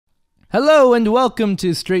Hello and welcome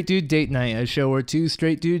to Straight Dude Date Night, a show where two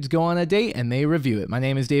straight dudes go on a date and they review it. My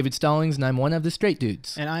name is David Stallings and I'm one of the straight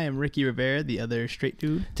dudes. And I am Ricky Rivera, the other straight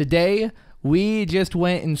dude. Today, we just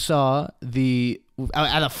went and saw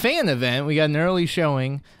at a fan event, we got an early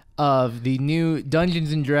showing of the new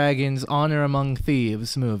Dungeons and Dragons Honor Among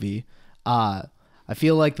Thieves movie. I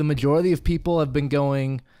feel like the majority of people have been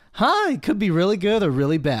going, it could be really good or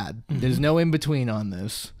really bad. There's no in between on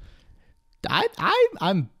this.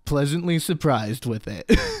 I'm pleasantly surprised with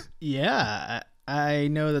it. Yeah, I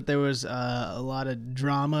know that there was a lot of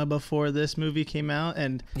drama before this movie came out,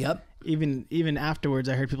 and even afterwards,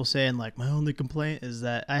 I heard people saying like, my only complaint is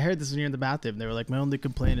that I heard this when you're in the bathroom. They were like, my only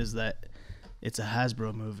complaint is that it's a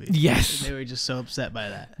Hasbro movie. Yes, and they were just so upset by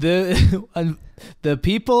that. The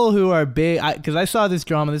people who are big, because I saw this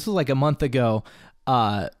drama. This was like a month ago.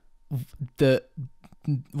 The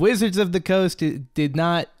Wizards of the Coast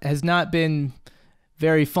has not been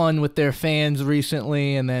very fun with their fans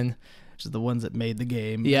recently, and then which is the ones that made the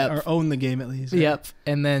game, or own the game at least. Right? Yep.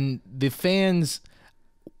 And then the fans.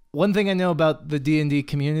 One thing I know about the D&D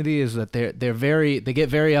community is that they get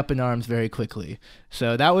very up in arms very quickly.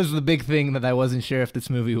 So that was the big thing that I wasn't sure if this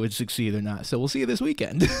movie would succeed or not. So we'll see you this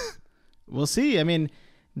weekend. We'll see. I mean,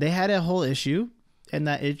 they had a whole issue. And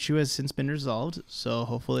that issue has since been resolved, so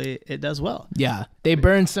hopefully it does well. Yeah, they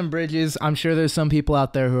burned some bridges. I'm sure there's some people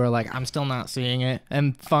out there who are like, I'm still not seeing it,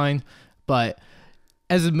 and fine. But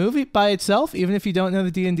as a movie by itself, even if you don't know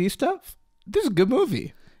the D&D stuff, this is a good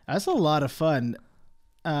movie. That's a lot of fun.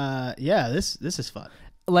 Yeah, this is fun.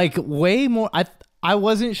 Like way more. I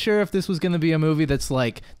wasn't sure if this was going to be a movie that's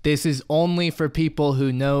like, this is only for people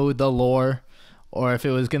who know the lore, or if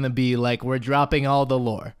it was going to be like, we're dropping all the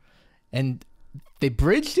lore. And they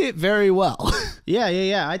bridged it very well.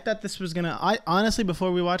 Yeah. I thought this was I honestly,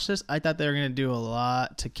 before we watched this, I thought they were gonna do a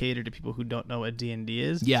lot to cater to people who don't know what D&D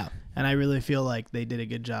is. Yeah, and I really feel like they did a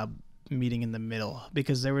good job meeting in the middle,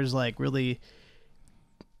 because there was like really,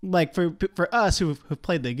 like for us who've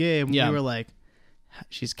played the game, we were like,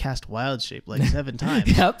 she's cast wild shape like 7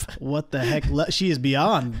 times. Yep. What the heck? She is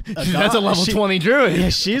beyond a god. That's a level 20 druid. Yeah,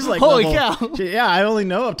 she's like, holy cow. I only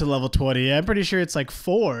know up to level 20. I'm pretty sure it's like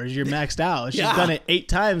 4. You're maxed out. She's done it 8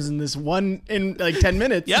 times in like 10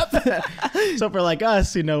 minutes. Yep. So for like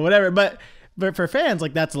us, whatever. But for fans,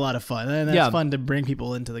 like, that's a lot of fun. And that's fun to bring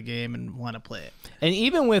people into the game and want to play it. And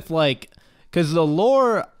even with like, because the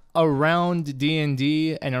lore around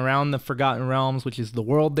D&D and around the Forgotten Realms, which is the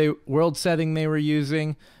world setting they were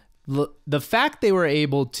using, the fact they were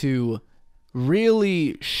able to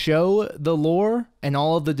really show the lore and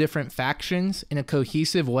all of the different factions in a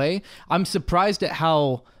cohesive way, I'm surprised at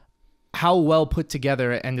how well put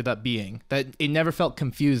together it ended up being. That it never felt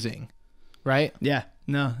confusing, right? Yeah,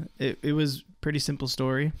 no, it was pretty simple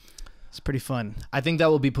story. It's pretty fun. I think that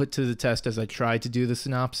will be put to the test as I try to do the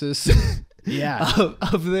synopsis.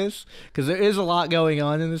 of this, because there is a lot going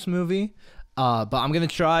on in this movie, but I'm gonna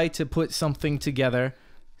try to put something together.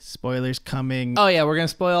 Spoilers coming. Oh yeah, we're gonna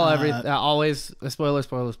spoil everything. Always a spoiler.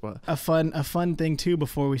 A fun thing too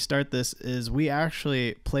before we start this is we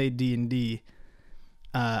actually play D&D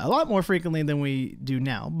a lot more frequently than we do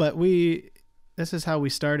now, but this is how we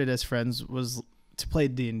started as friends, was to play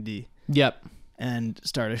D&D. Yep. And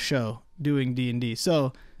start a show doing D&D.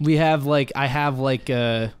 So we have a like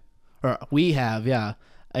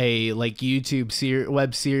YouTube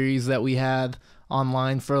web series that we had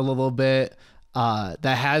online for a little bit that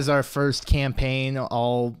has our first campaign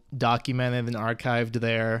all documented and archived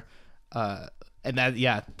there, and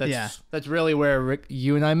that's really where Rick,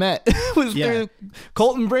 you and I met. Was through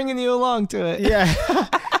Colton bringing you along to it.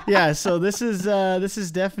 Yeah. So this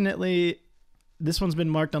is definitely. This one's been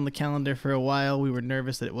marked on the calendar for a while. We were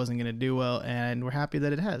nervous that it wasn't going to do well, and we're happy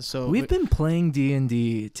that it has. So we've been playing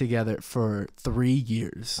D&D together for 3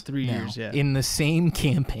 years. 3 years, yeah. In the same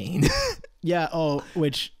campaign. Yeah. Oh,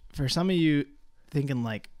 which for some of you thinking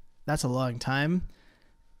like that's a long time,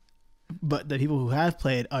 but the people who have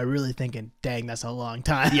played are really thinking, dang, that's a long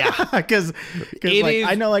time. Yeah. Because like,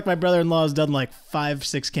 I know like my brother-in-law has done like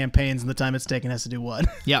 5-6 campaigns, and the time it's taken has to do 1.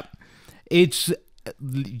 Yep.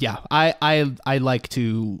 I like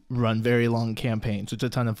to run very long campaigns. It's a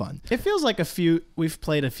ton of fun. It feels like we've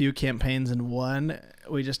played a few campaigns in one.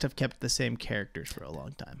 We just have kept the same characters for a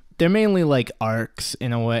long time. They're mainly like arcs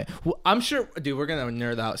in a way. Well, I'm sure, dude, we're gonna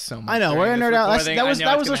nerd out so much. I know, we're gonna nerd out. That was what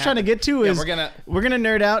I was trying to get to. Is we're gonna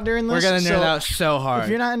nerd out during this. We're gonna nerd out so hard. If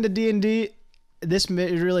you're not into D&D, this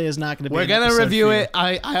really is not going to be. We're going to review it.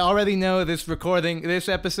 I already know this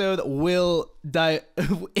episode will die.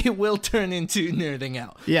 It will turn into nerding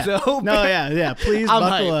out. Yeah. So, yeah. Please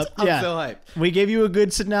buckle up. I'm so hyped. We gave you a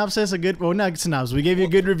good synopsis, not synopsis. We gave you a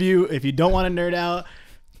good review. If you don't want to nerd out,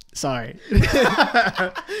 sorry.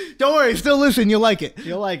 Don't worry. Still listen. You'll like it.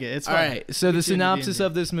 You'll like it. It's fine. All right. So the synopsis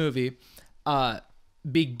of this movie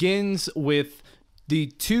begins with the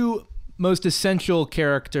two most essential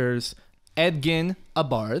characters, Edgin, a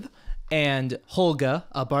bard, and Holga,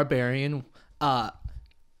 a barbarian,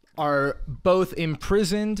 are both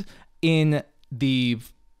imprisoned in the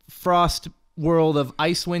frost world of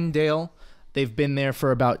Icewind Dale. They've been there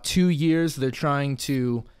for about 2 years. They're trying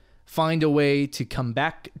to find a way to come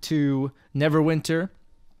back to Neverwinter.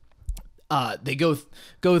 They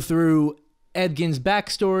go through Edgin's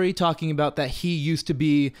backstory, talking about that he used to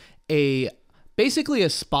be basically a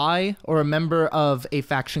spy or a member of a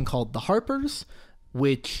faction called the Harpers,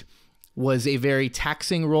 which was a very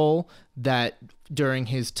taxing role that during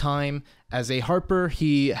his time as a Harper,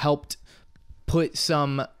 he helped put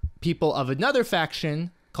some people of another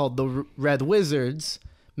faction called the Red Wizards,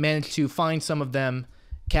 managed to find some of them,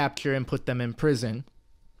 capture and put them in prison.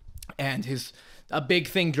 And a big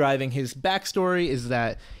thing driving his backstory is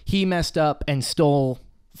that he messed up and stole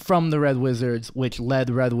from the Red Wizards, which led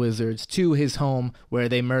Red Wizards to his home where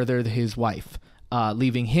they murdered his wife,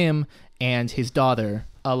 leaving him and his daughter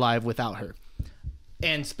alive without her.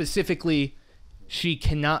 And specifically, she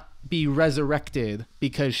cannot be resurrected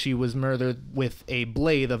because she was murdered with a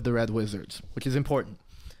blade of the Red Wizards, which is important.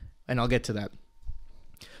 And I'll get to that.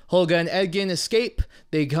 Holga and Edgin escape.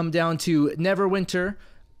 They come down to Neverwinter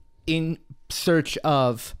in search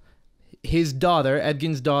of his daughter,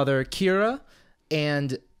 Edgin's daughter, Kira,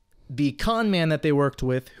 and the con man that they worked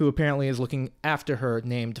with, who apparently is looking after her,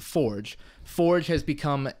 named Forge. Forge has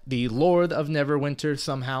become the Lord of Neverwinter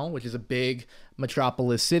somehow, which is a big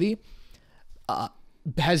metropolis city.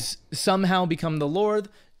 Has somehow become the Lord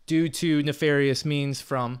due to nefarious means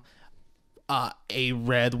from a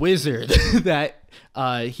Red Wizard that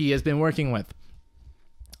he has been working with.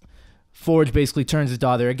 Forge basically turns his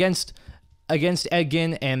daughter against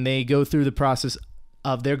Edgin, and they go through the process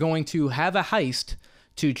of they're going to have a heist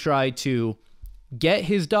to try to get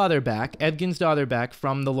his daughter back, Edgin's daughter back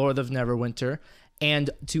from the Lord of Neverwinter, and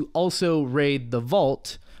to also raid the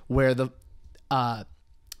vault where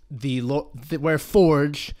where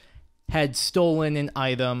Forge had stolen an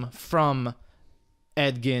item from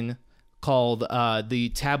Edgin called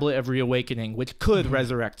the Tablet of Reawakening, which could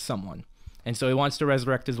resurrect someone. And so he wants to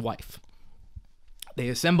resurrect his wife. They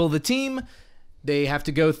assemble the team. They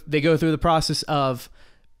go through the process of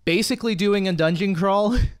basically doing a dungeon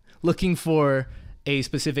crawl, looking for a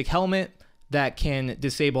specific helmet that can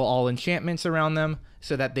disable all enchantments around them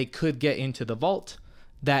so that they could get into the vault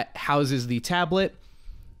that houses the tablet.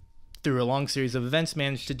 Through a long series of events,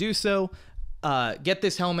 managed to do so, get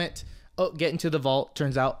this helmet, get into the vault.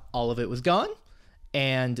 Turns out all of it was gone,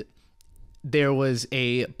 and there was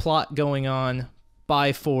a plot going on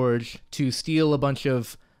by Forge to steal a bunch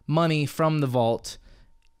of money from the vault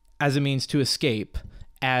as a means to escape,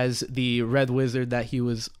 as the Red Wizard that he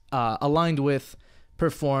was aligned with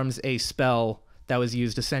performs a spell that was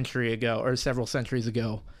used a century ago, or several centuries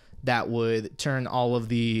ago, that would turn all of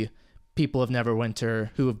the people of Neverwinter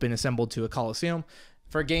who have been assembled to a Colosseum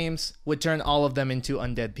for games, would turn all of them into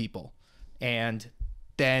undead people. And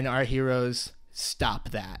then our heroes stop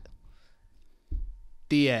that.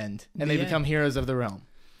 The end. And they become heroes of the realm.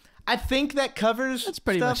 I think that covers That's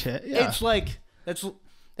pretty stuff. much it. Yeah. It's like,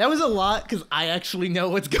 that was a lot because I actually know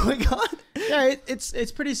what's going on. Yeah,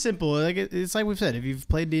 it's pretty simple. Like it's like we've said, if you've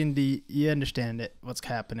played D&D, you understand what's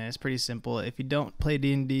happening. It's pretty simple. If you don't play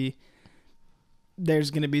D&D,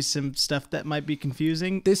 there's going to be some stuff that might be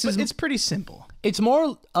confusing. It's pretty simple. It's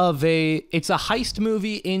more of it's a heist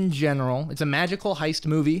movie in general. It's a magical heist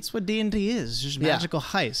movie. That's what D&D is. Just magical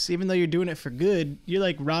heists. Even though you're doing it for good, you're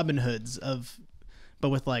like Robin Hoods but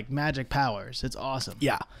with like magic powers. It's awesome.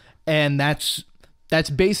 Yeah. And that's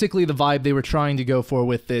basically the vibe they were trying to go for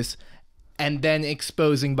with this. And then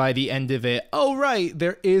exposing by the end of it, oh, right,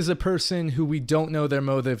 there is a person who we don't know their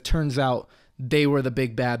motive. Turns out they were the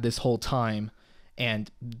big bad this whole time.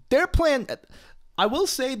 And their plan, I will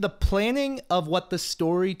say the planning of what the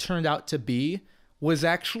story turned out to be was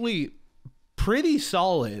actually pretty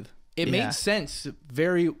solid. It made sense.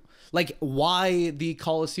 Very, like, why the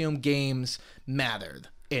Colosseum games mattered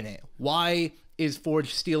in it. Why is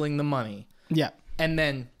Forge stealing the money? Yeah. And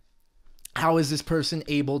then how is this person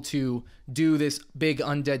able to do this big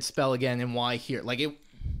undead spell again, and why here? Like,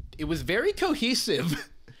 it was very cohesive.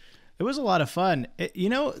 It was a lot of fun.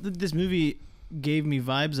 This movie gave me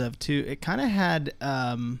vibes of too. It kind of had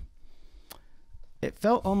it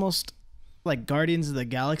felt almost like Guardians of the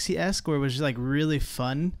Galaxy-esque, where it was just like really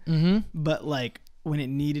fun, but like when it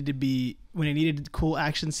needed cool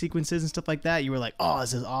action sequences and stuff like that, you were like, oh,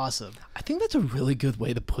 this is awesome. I think that's a really good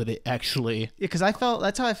way to put it, actually. Yeah, because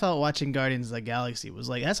that's how I felt watching Guardians of the Galaxy. Was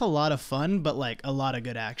like, that's a lot of fun, but like a lot of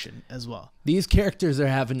good action as well. These characters are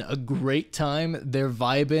having a great time. They're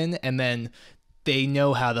vibing, and then they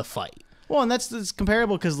know how to fight. Well, and that's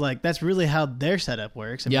comparable because like that's really how their setup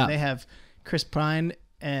works. I mean, they have Chris Pine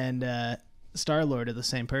and Star-Lord are the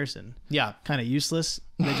same person. Yeah. Kind of useless.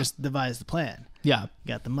 They just devised the plan. Yeah. You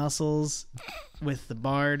got the muscles with the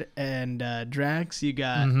Bard and Drax. You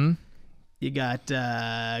got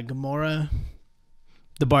Gamora.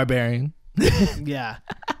 The Barbarian. Yeah.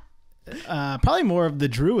 Probably more of the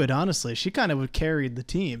Druid, honestly. She kind of carried the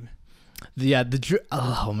team. Yeah,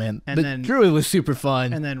 oh man, and then Druid was super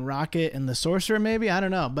fun. And then Rocket and the Sorcerer, maybe, I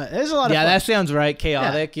don't know, but there's a lot of fun. That sounds right.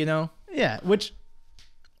 Chaotic, you know. Yeah, which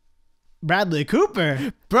Bradley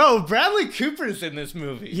Cooper, bro, Bradley Cooper's in this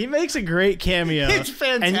movie. He makes a great cameo. It's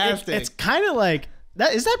fantastic. And it's kind of like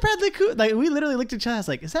that. Is that Bradley Cooper? Like we literally looked at each other,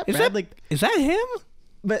 like, is that Bradley? Is that him?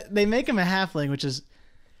 But they make him a halfling, which is.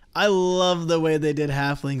 I love the way they did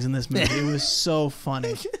halflings in this movie. It was so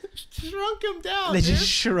funny. Shrunk him down. They just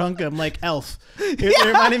shrunk him like Elf. It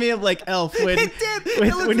reminded me of like Elf. When, it did.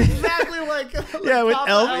 It looked exactly like yeah, with Papa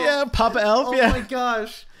Elf. Yeah, Papa Elf. Oh yeah. my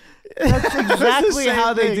gosh. That's exactly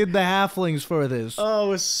how they did the halflings for this. Oh, it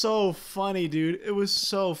was so funny, dude. It was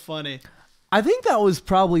so funny. I think that was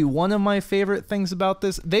probably one of my favorite things about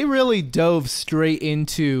this. They really dove straight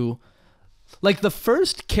into, like, the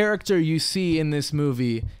first character you see in this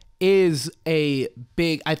movie is a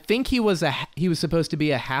big. I think he was supposed to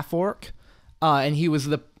be a half orc, and he was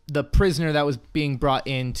the prisoner that was being brought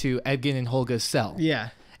into Edgin and Holga's cell. Yeah,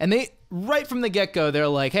 and they right from the get go they're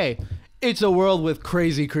like, hey, it's a world with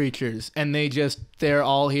crazy creatures, and they're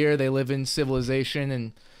all here. They live in civilization,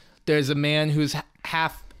 and there's a man who's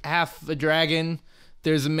half a dragon.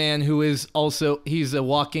 There's a man who is also he's a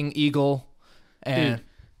walking eagle, and dude,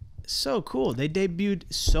 so cool. They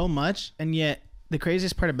debuted so much, and yet. The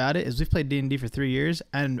craziest part about it is we've played D&D for 3 years,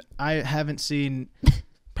 and I haven't seen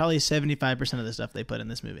probably 75% of the stuff they put in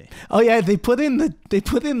this movie. Oh yeah, they put in the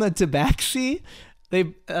tabaxi.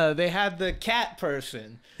 They had the cat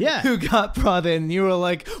person. Yeah. Who got brought in. And you were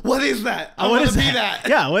like, what is that? I want to be that.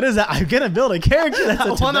 Yeah, what is that? I'm going to build a character that's a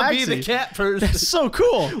tabaxi. I want to be the cat person. That's so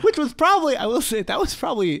cool. Which was probably, I will say, that was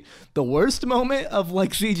probably the worst moment of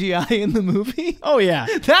like CGI in the movie. Oh, yeah.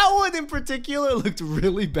 That one in particular looked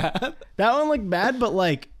really bad. That one looked bad, but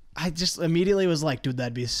like, I just immediately was like, dude,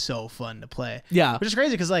 that'd be so fun to play. Yeah. Which is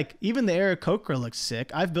crazy because like, even the Aarakocra looks sick.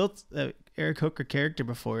 I've built a Aarakocra character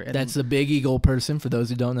before. And that's the big eagle person, for those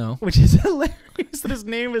who don't know. Which is hilarious that his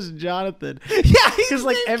name is Jonathan. Yeah, because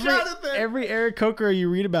like every Aarakocra you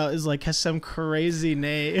read about is like has some crazy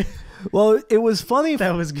name. Well, it was funny.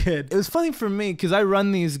 That was good. It was funny for me because I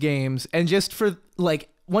run these games, and just for like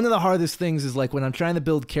one of the hardest things is like when I'm trying to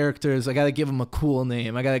build characters, I got to give them a cool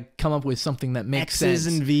name. I got to come up with something that makes X's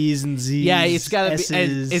sense. and V's and Z's. Yeah, it's got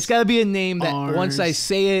to be a name that R's. Once I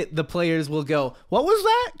say it, the players will go, "What was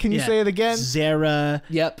that? Can you say it again?" Zara.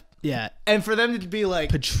 Yep. Yeah. And for them to be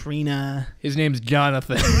like Patrina. His name's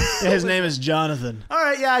Jonathan. His name is Jonathan. All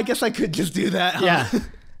right, yeah, I guess I could just do that. Huh? Yeah.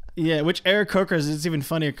 Yeah, which Aarakocras is even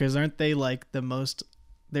funnier because aren't they like the most?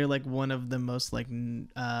 They're like one of the most like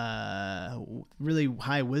really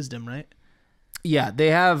high wisdom, right? Yeah, they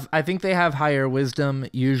have. I think they have higher wisdom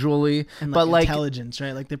usually, and but like intelligence,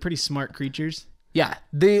 right? Like they're pretty smart creatures. Yeah,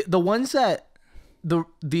 the ones that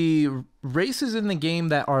the races in the game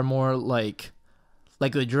that are more like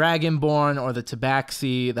the Dragonborn or the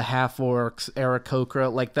Tabaxi, the half orcs,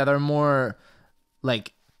 Aarakocra, like that are more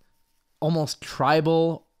like almost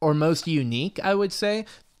tribal or most unique, I would say.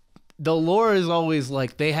 The lore is always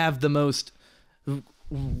like they have the most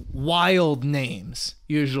wild names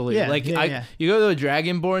usually. Yeah, you go to a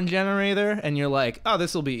Dragonborn generator and you're like, oh,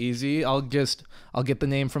 this will be easy. I'll get the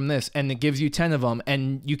name from this, and it gives you 10 of them,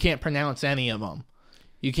 and you can't pronounce any of them.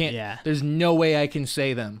 You can't. Yeah. There's no way I can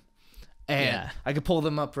say them. And I could pull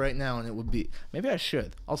them up right now, and it would be. Maybe I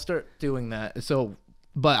should. I'll start doing that. So,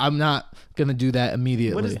 but I'm not gonna do that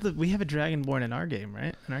immediately. What is we have a Dragonborn in our game,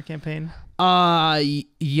 right? In our campaign.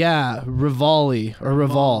 Yeah, Rivali or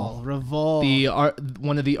Rival. Rival.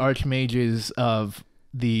 One of the archmages of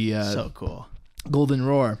the so cool Golden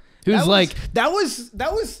Roar. Who's that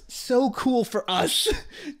was so cool for us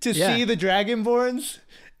to see the Dragonborns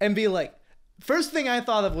and be like. First thing I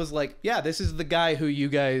thought of was like, yeah, this is the guy who you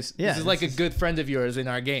guys. This is like a good friend of yours in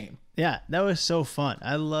our game. Yeah, that was so fun.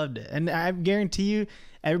 I loved it. And I guarantee you,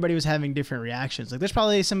 everybody was having different reactions. Like, there's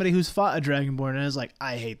probably somebody who's fought a Dragonborn and is like,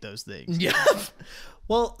 I hate those things. Yeah.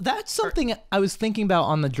 Well, that's something I was thinking about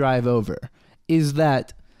on the drive over, is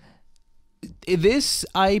that this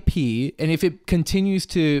IP, and if they continue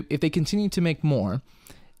to make more,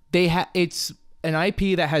 it's an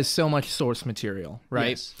IP that has so much source material,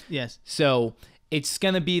 right? Yes. So it's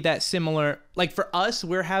going to be that similar. Like for us,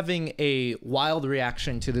 we're having a wild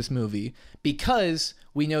reaction to this movie because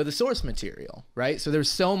we know the source material, right? So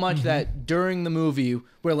there's so much that during the movie,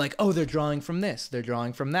 we're like, oh, they're drawing from this. They're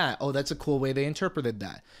drawing from that. Oh, that's a cool way they interpreted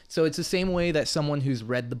that. So it's the same way that someone who's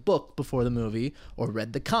read the book before the movie or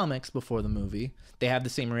read the comics before the movie, they have the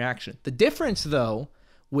same reaction. The difference, though,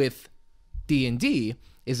 with D&D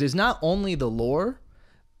is there's not only the lore,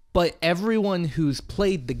 but everyone who's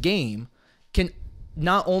played the game can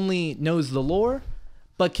not only knows the lore,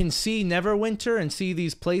 but can see Neverwinter and see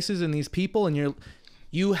these places and these people, and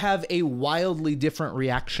you have a wildly different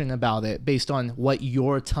reaction about it based on what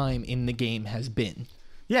your time in the game has been.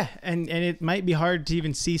 Yeah, and it might be hard to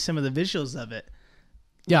even see some of the visuals of it.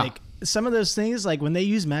 Yeah. Like some of those things, like when they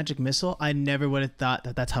use Magic Missile, I never would have thought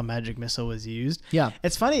that that's how Magic Missile was used. Yeah.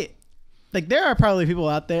 It's funny. Like there are probably people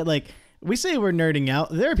out there, like we say we're nerding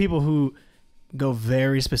out. There are people who go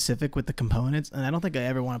very specific with the components, and I don't think I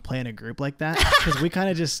ever want to play in a group like that because we kind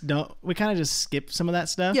of just skip some of that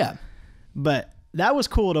stuff. Yeah. But that was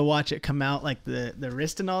cool to watch it come out, like the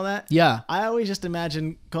wrist and all that. Yeah. I always just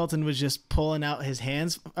imagine Colton was just pulling out his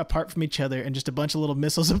hands apart from each other and just a bunch of little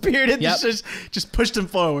missiles appeared and just pushed him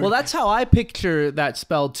forward. Well, that's how I picture that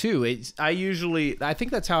spell too. I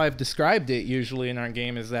think that's how I've described it usually in our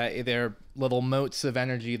game, is that they're little motes of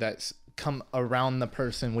energy that's come around the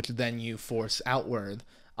person, which then you force outward.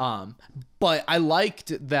 But I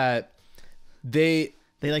liked that they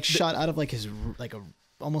shot out of like his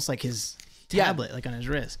almost like his tablet, like on his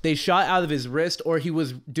wrist. They shot out of his wrist, or he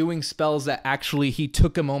was doing spells that actually he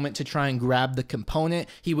took a moment to try and grab the component.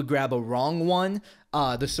 He would grab a wrong one.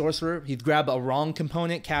 The sorcerer, he'd grab a wrong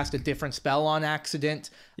component, cast a different spell on accident.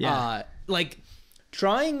 Yeah.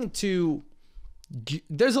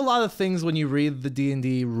 There's a lot of things when you read the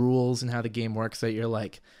D&D rules and how the game works that you're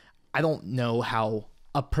like, I don't know how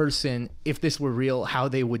a person, if this were real, how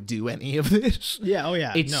they would do any of this. Yeah. Oh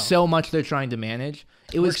yeah. It's so much they're trying to manage.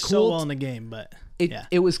 It was cool so well in the game, but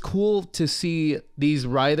it was cool to see these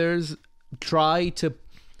writers try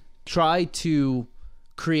to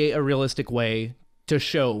create a realistic way to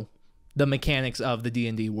show the mechanics of the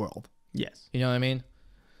D&D world. Yes. You know what I mean?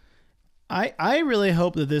 I really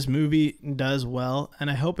hope that this movie does well, and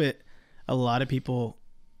I hope a lot of people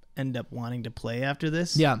end up wanting to play after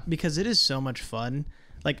this. Yeah. Because it is so much fun.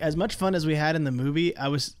 Like, as much fun as we had in the movie, I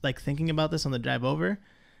was like thinking about this on the drive over,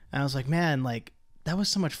 and I was like, man, like that was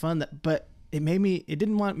so much fun but I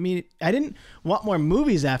didn't want more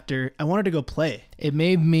movies after. I wanted to go play. It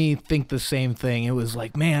made me think the same thing. It was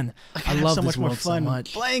like, man, I love so this much more world fun so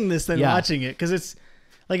much. playing this than watching it, because it's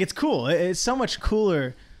cool. It's so much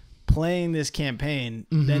cooler playing this campaign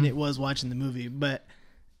than it was watching the movie. But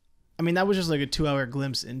I mean, that was just like a 2-hour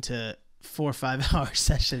glimpse into 4 or 5 hour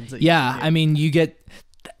sessions. I mean, you get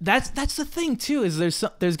that's the thing too, is there's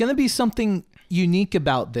going to be something unique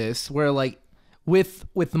about this where, like, with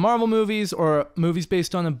the Marvel movies or movies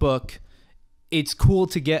based on a book, it's cool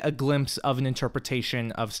to get a glimpse of an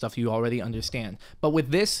interpretation of stuff you already understand. But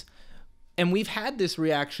with this, and we've had this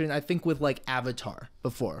reaction, I think, with like Avatar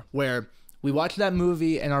before, where we watch that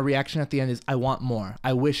movie and our reaction at the end is, I want more.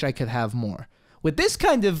 I wish I could have more. With this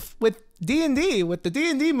with D&D, with the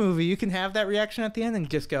D&D movie, you can have that reaction at the end and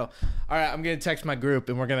just go, all right, I'm going to text my group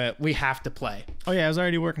and we have to play. Oh yeah, I was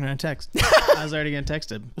already working on a text. I was already getting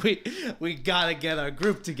texted. We got to get our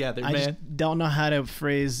group together, man. I just don't know how to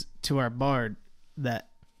phrase to our bard that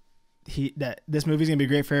this movie's going to be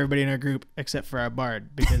great for everybody in our group except for our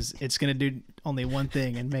bard, because it's going to do only one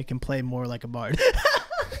thing and make him play more like a bard.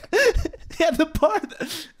 Yeah, the bard.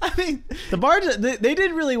 I mean, the bards, they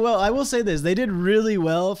did really well. I will say this. They did really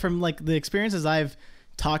well from like the experiences I've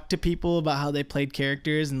talked to people about how they played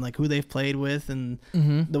characters and like who they've played with and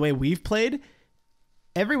the way we've played.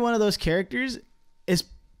 Every one of those characters is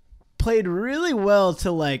played really well to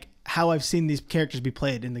like how I've seen these characters be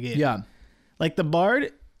played in the game. Yeah. Like the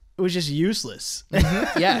bard was just useless.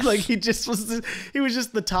 Yeah. Like he was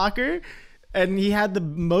just the talker, and he had the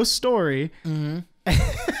most story. And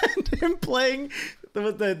him playing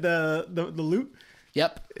the lute.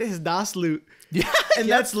 Yep. His DOS lute. Yeah. And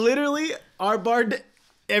that's literally our bard,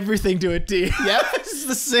 everything to a T. Yep. It's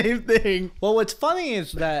the same thing. Well, what's funny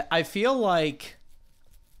is that I feel like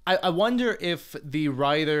I wonder if the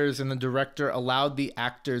writers and the director allowed the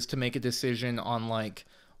actors to make a decision on like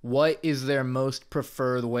what is their most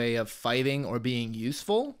preferred way of fighting or being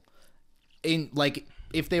useful, in like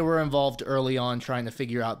if they were involved early on trying to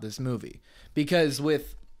figure out this movie. Because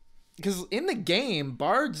in the game,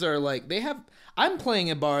 bards are like, I'm playing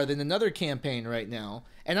a bard in another campaign right now,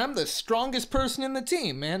 and I'm the strongest person in the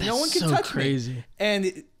team, man. No one can touch me.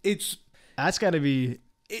 And that's got to be.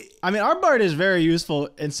 I mean, our bard is very useful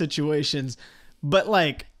in situations, but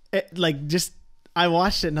I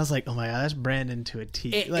watched it and I was like, oh my God, that's Brandon to a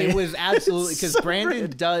T. It was absolutely, because so Brandon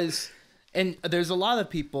does, and there's a lot of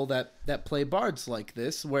people that play bards like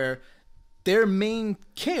this, where their main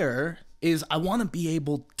care is I want to be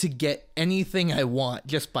able to get anything I want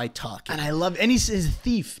just by talking. And I love, and he's a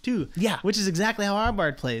thief too. Yeah. Which is exactly how our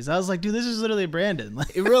bard plays. I was like, dude, this is literally Brandon.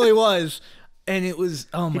 It really was. And it was,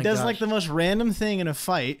 oh my god. He does like the most random thing in a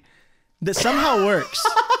fight that somehow works,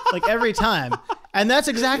 like every time. And that's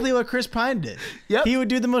exactly what Chris Pine did. Yep. He would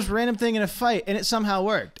do the most random thing in a fight and it somehow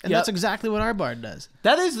worked. And that's exactly what our bard does.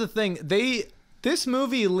 That is the thing. This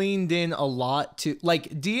movie leaned in a lot to,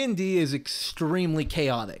 like, D&D is extremely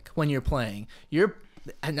chaotic when you're playing.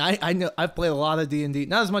 And I know I've played a lot of D&D,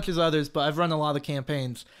 not as much as others, but I've run a lot of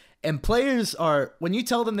campaigns. And players are, when you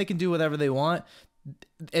tell them they can do whatever they want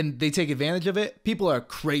and they take advantage of it, people are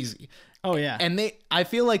crazy. Oh yeah. And I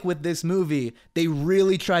feel like with this movie, they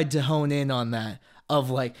really tried to hone in on that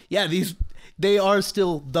of like, yeah, they are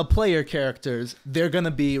still the player characters. They're going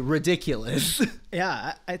to be ridiculous.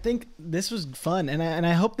 Yeah, I think this was fun. And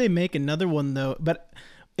I hope they make another one though. But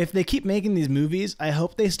if they keep making these movies, I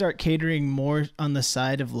hope they start catering more on the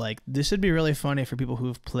side of like, this would be really funny for people who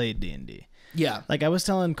have played D&D. Yeah. Like I was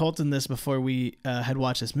telling Colton this before we had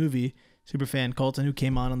watched this movie. Superfan Colton, who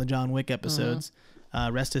came on the John Wick episodes.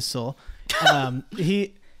 Rest his soul.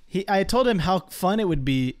 I told him how fun it would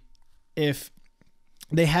be if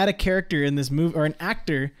they had a character in this movie or an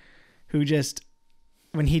actor who just,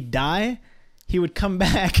 when he'd die, he would come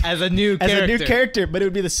back as a new character, but it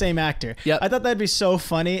would be the same actor. Yep. I thought that'd be so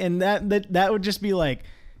funny, and that would just be like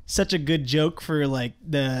such a good joke for like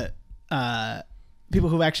the people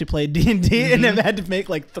who've actually played D&D and have had to make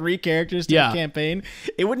like 3 characters to a campaign.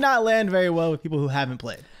 It would not land very well with people who haven't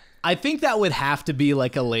played. I think that would have to be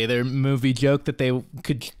like a later movie joke that they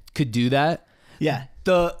could do that. Yeah.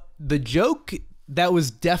 The joke that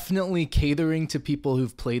was definitely catering to people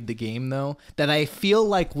who've played the game, though, that I feel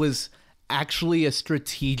like was actually a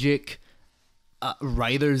strategic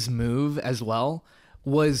writer's move as well,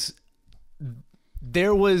 was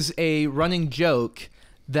there was a running joke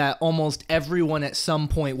that almost everyone at some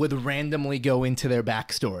point would randomly go into their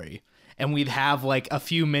backstory. And we'd have like a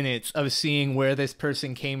few minutes of seeing where this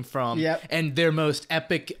person came from and their most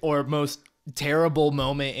epic or most terrible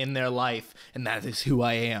moment in their life. And that is who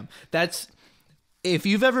I am. That's, if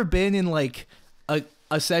you've ever been in like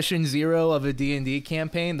a session 0 of a D&D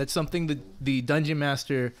campaign, that's something that the Dungeon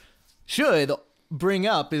Master should bring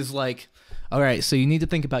up is like, all right, so you need to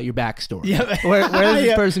think about your backstory. Yep. Where does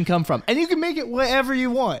this person come from? And you can make it whatever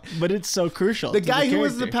you want. But it's so crucial. The guy who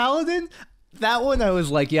was the paladin, that one I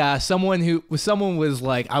was like, yeah, someone was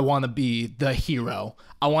like, I want to be the hero.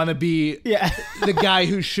 I want to be the guy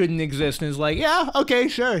who shouldn't exist. And is like, yeah, okay,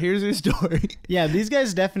 sure, here's your story. Yeah, these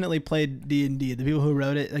guys definitely played D&D. The people who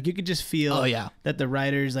wrote it, like you could just feel that the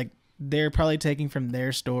writers, like they're probably taking from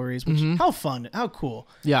their stories, which how fun, how cool.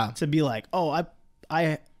 Yeah. To be like, oh,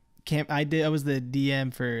 I was the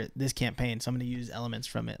DM for this campaign, so I'm going to use elements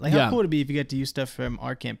from it. Like, how cool would it be if you get to use stuff from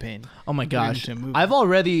our campaign? Oh my gosh.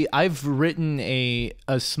 I've written a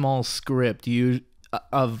small script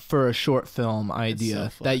for a short film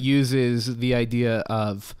idea that uses the idea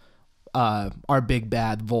of our big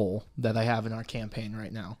bad Vol that I have in our campaign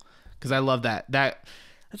right now. Because I love that.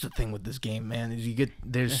 That's the thing with this game, man, is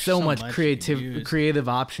there's so much creative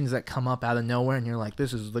options that come up out of nowhere, and you're like,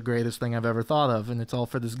 this is the greatest thing I've ever thought of, and it's all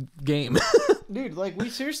for this game. Dude, like we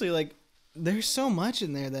seriously, like there's so much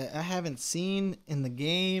in there that I haven't seen in the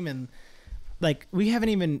game, and like we haven't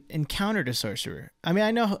even encountered a sorcerer. I mean,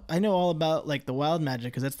 I know all about like the wild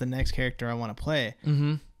magic because that's the next character I want to play,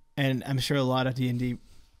 and I'm sure a lot of D&D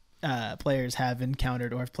players have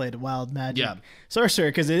encountered or have played wild magic sorcerer,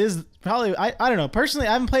 because it is probably I don't know, personally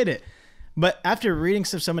I haven't played it, but after reading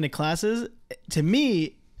so many classes, to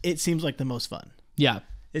me it seems like the most fun.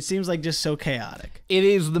 It seems like just so chaotic. It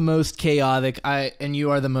is the most chaotic. And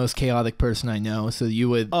you are the most chaotic person I know, so you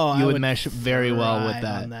would mesh very well with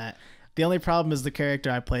that. On that. The only problem is the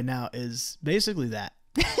character I play now is basically that.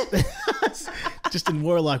 Just in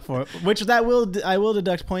warlock form, which I will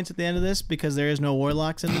deduct points at the end of this because there is no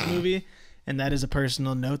warlocks in this movie, and that is a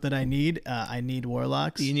personal note that I need. I need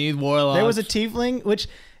warlocks. You need warlocks. There was a tiefling, which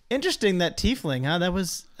interesting. That tiefling, huh? That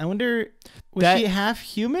was. I wonder, was she half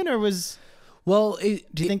human or was? Well,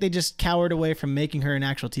 do you think they just cowered away from making her an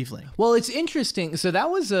actual tiefling? Well, it's interesting. So that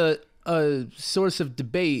was a source of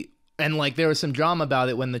debate, and like there was some drama about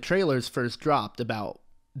it when the trailers first dropped about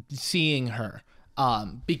seeing her,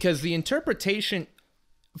 because the interpretation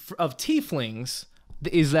of tieflings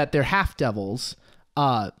is that they're half devils,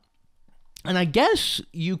 and I guess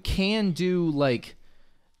you can do like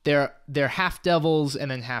they're half devils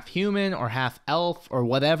and then half human or half elf or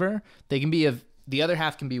whatever. They can be the other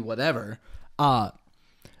half can be whatever.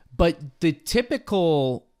 But the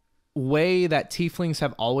typical way that tieflings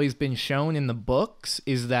have always been shown in the books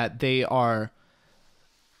is that they are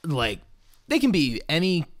like, they can be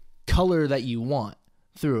any color that you want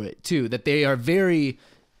through it too, that they are a very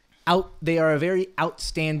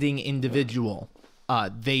outstanding individual.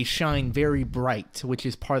 They shine very bright, which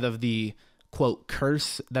is part of the quote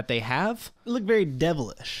curse that they have. They look very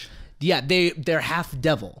devilish. Yeah, they're half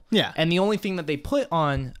devil. Yeah. And the only thing that they put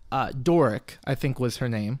on Doric, I think was her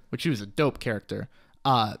name, which she was a dope character.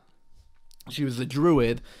 She was a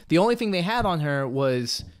druid. The only thing they had on her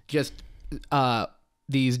was just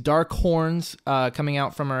these dark horns coming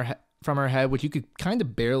out from her head, which you could kind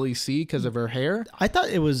of barely see because of her hair. I thought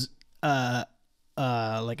it was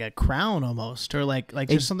like a crown almost, or like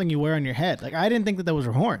just something you wear on your head. Like I didn't think that was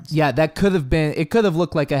her horns. Yeah, that could have been. It could have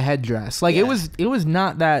looked like a headdress. Like it was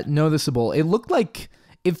not that noticeable. It looked like.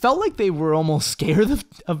 It felt like they were almost scared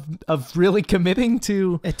of really committing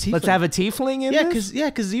to let's have a tiefling in this.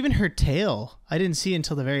 Because even her tail, I didn't see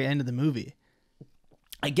until the very end of the movie.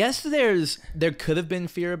 I guess there could have been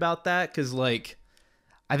fear about that because like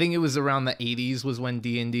I think it was around the 80s was when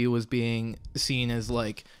D&D was being seen as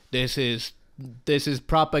like this is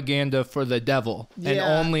propaganda for the devil and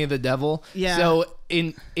only the devil. Yeah. So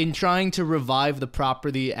in trying to revive the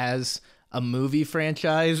property as a movie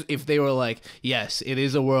franchise, if they were like, yes, it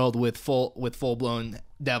is a world with full blown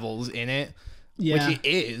devils in it, which it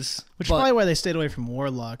is, which is probably why they stayed away from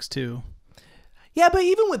warlocks too. Yeah, but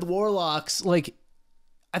even with warlocks, like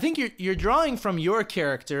I think you're drawing from your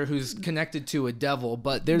character who's connected to a devil,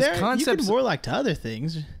 but there's concepts. You could warlock to other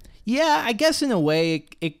things. Yeah, I guess in a way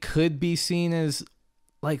it could be seen as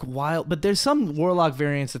like wild, but there's some warlock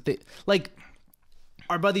variants that they like.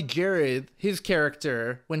 Our buddy Jared, his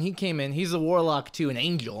character, when he came in, he's a warlock to an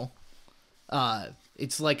angel.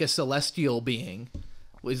 It's like a celestial being,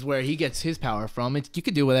 is where he gets his power from. You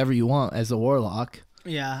could do whatever you want as a warlock.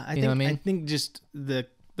 Yeah, I think just the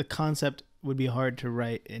concept would be hard to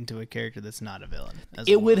write into a character that's not a villain.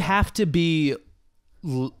 It would have to be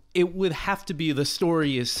the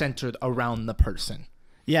story is centered around the person.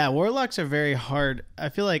 Yeah, warlocks are very hard. I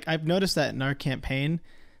feel like I've noticed that in our campaign.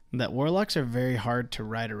 That warlocks are very hard to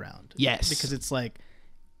write around. Yes. Because it's like,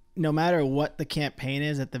 no matter what the campaign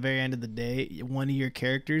is, at the very end of the day, one of your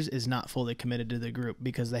characters is not fully committed to the group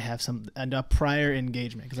because they have a prior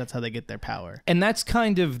engagement, because that's how they get their power. And that's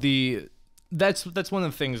kind of that's one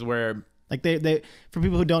of the things where... Like they for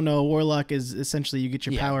people who don't know, a warlock is essentially you get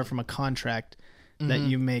your power from a contract that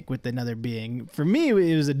you make with another being. For me,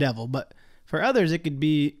 it was a devil, but for others, it could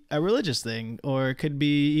be a religious thing, or it could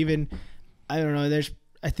be even, I don't know,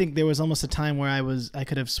 I think there was almost a time where I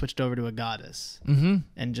could have switched over to a goddess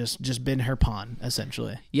and just been her pawn,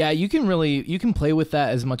 essentially. Yeah, you can play with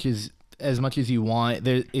that as much as you want.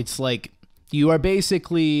 It's like you are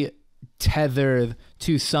basically tethered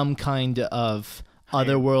to some kind of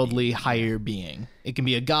otherworldly higher being. It can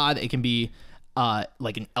be a god. It can be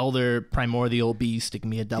like an elder primordial beast. It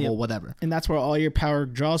can be a devil, whatever. And that's where all your power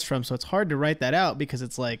draws from. So it's hard to write that out because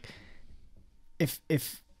it's like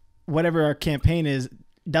if whatever our campaign is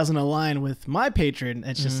doesn't align with my patron,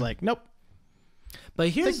 it's just like, nope. But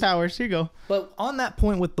here's powers. Here you go. But on that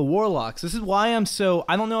point with the warlocks, this is why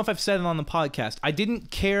I don't know if I've said it on the podcast. I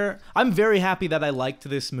didn't care. I'm very happy that I liked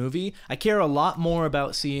this movie. I care a lot more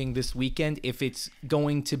about seeing this weekend if it's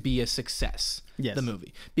going to be a success. Yes. The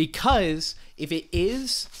movie. Because if it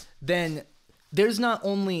is, then there's not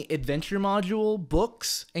only adventure module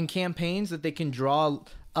books and campaigns that they can draw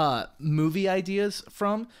movie ideas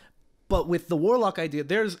from, but with the warlock idea,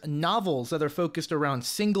 there's novels that are focused around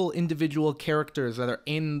single individual characters that are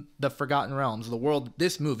in the Forgotten Realms, the world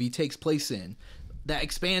this movie takes place in, that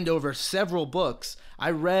expand over several books.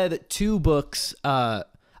 I read 2 books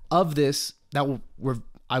of this that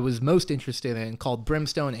I was most interested in, called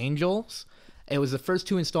Brimstone Angels. It was the first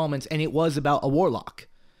 2 installments, and it was about a warlock.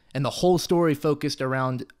 And the whole story focused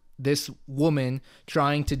around this woman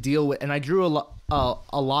trying to deal with, and I drew a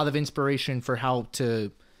lot of inspiration for how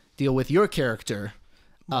to deal with your character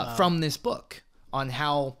from this book on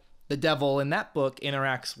how the devil in that book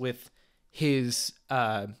interacts with his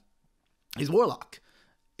warlock.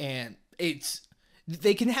 And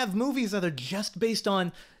they can have movies that are just based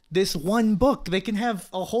on this one book. They can have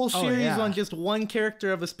a whole series on just one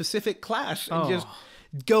character of a specific class and just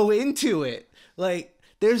go into it. Like,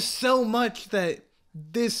 there's so much that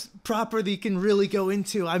this property can really go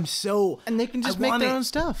into. And they can just make their own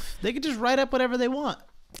stuff. They can just write up whatever they want.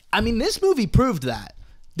 I mean, this movie proved that.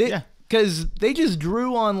 Because they just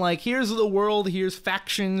drew on, like, here's the world, here's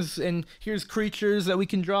factions, and here's creatures that we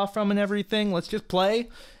can draw from and everything. Let's just play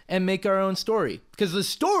and make our own story. Because the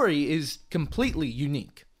story is completely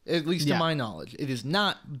unique, at least to my knowledge. It is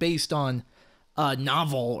not based on a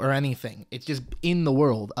novel or anything. It's just in the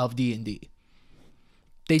world of D&D.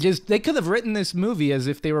 They could have written this movie as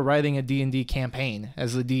if they were writing a D&D campaign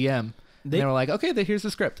as the DM. They were like, okay, here's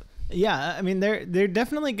the script. Yeah, I mean, they're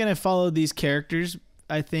definitely going to follow these characters,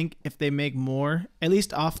 I think, if they make more, at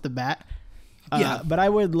least off the bat. But I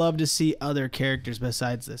would love to see other characters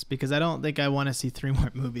besides this, because I don't think I want to see 3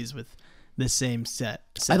 more movies with the same set.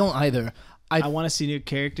 I don't either. I want to see new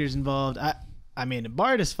characters involved. I mean,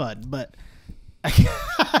 Bard is fun, but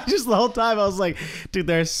just the whole time I was like, dude,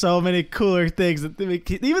 there's so many cooler things that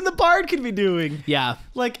even the Bard could be doing. Yeah.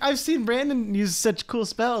 Like, I've seen Brandon use such cool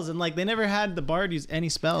spells, and like they never had the Bard use any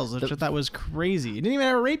spells, which I thought was crazy. He didn't even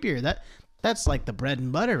have a rapier. That's like the bread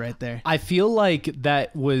and butter right there. I feel like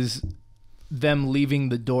that was them leaving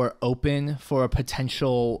the door open for a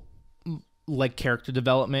potential like character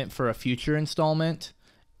development for a future installment,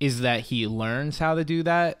 is that he learns how to do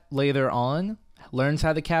that later on, learns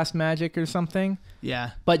how to cast magic or something.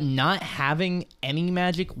 Yeah. But not having any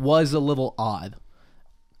magic was a little odd.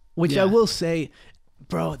 Which I will say,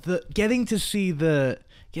 bro, getting to see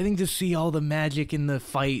all the magic in the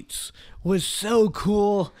fights was so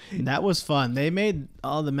cool. That was fun. They made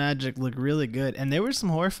all the magic look really good, and there were some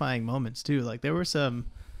horrifying moments too. Like, there were some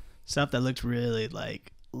stuff that looked really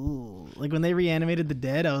like, ooh. Like when they reanimated the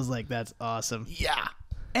dead, I was like, that's awesome. Yeah.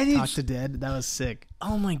 And Talk to Dead, that was sick.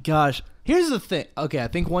 Oh my gosh. Here's the thing. Okay, I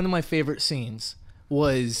think one of my favorite scenes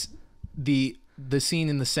was the scene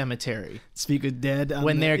in the cemetery. Speak with Dead.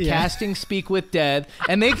 When they're casting Speak with Dead.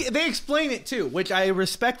 And they explain it too, which I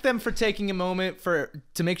respect them for taking a moment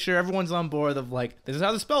to make sure everyone's on board of like, this is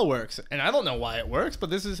how the spell works. And I don't know why it works, but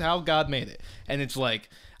this is how God made it. And it's like,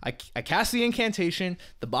 I cast the incantation,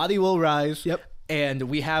 the body will rise. Yep. And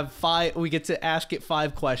we get to ask it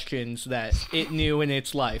 5 questions that it knew in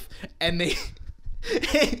its life. And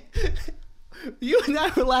you and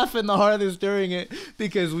I were laughing the hardest during it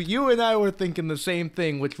because you and I were thinking the same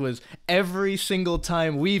thing, which was every single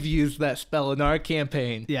time we've used that spell in our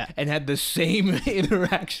campaign and had the same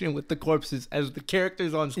interaction with the corpses as the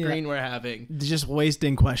characters on screen were having. Just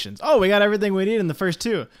wasting questions. Oh, we got everything we need in the first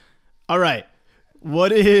 2. All right.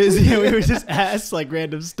 What is... we would just ask like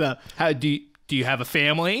random stuff. How do you have a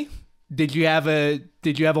family? Did you have a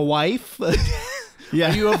wife? Yeah.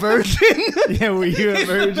 Are you a virgin? Yeah, were you a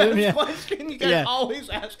virgin? Yeah. Question you gotta always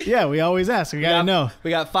ask. Yeah, we always ask. We gotta know.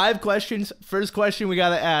 We got 5 questions. First question we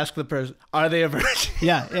gotta ask the person: are they a virgin?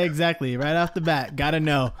 Yeah, exactly. Right off the bat, gotta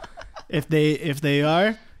know. If they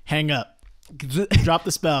are, hang up. Drop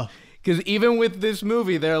the spell. Because even with this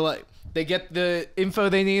movie, they're like, they get the info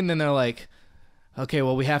they need, and then they're like, okay,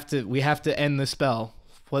 well we have to end the spell.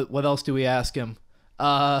 What else do we ask him?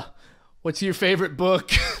 What's your favorite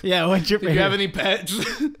book? Yeah, what's your favorite? Do you have any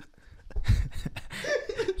pets?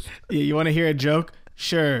 Yeah, you want to hear a joke?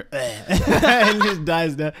 Sure. And just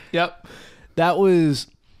dies down. Yep. That was,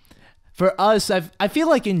 for us, I feel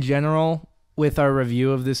like in general, with our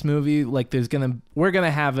review of this movie, like we're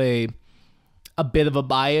gonna have a bit of a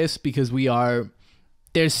bias because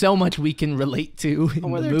there's so much we can relate to in the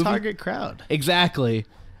movie. Target crowd. Exactly.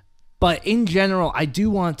 But in general, I do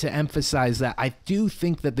want to emphasize that I do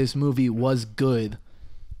think that this movie was good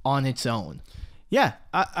on its own. Yeah,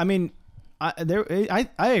 I mean, I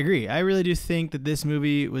agree. I really do think that this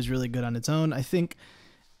movie was really good on its own. I think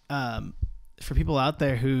for people out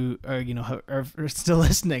there who are still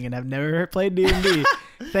listening and have never played D&D,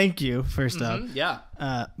 thank you, first up. Yeah.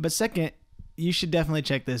 But second, you should definitely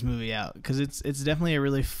check this movie out because it's definitely a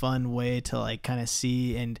really fun way to like kind of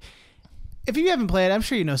see, and if you haven't played, I'm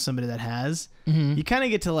sure you know somebody that has. Mm-hmm. You kind of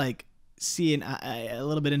get to like see a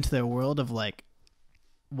little bit into their world of like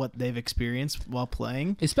what they've experienced while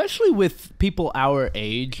playing. Especially with people our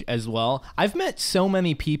age as well. I've met so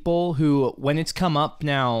many people who, when it's come up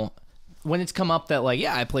now when it's come up that like,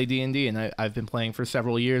 yeah, I play D&D and I've been playing for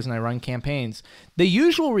several years and I run campaigns, the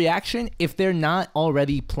usual reaction, if they're not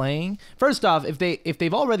already playing, first off, if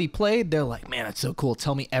they've already played, they're like, man, that's so cool.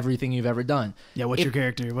 Tell me everything you've ever done. Yeah, what's your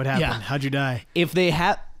character? What happened? Yeah. How'd you die? If they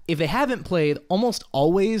haven't played, almost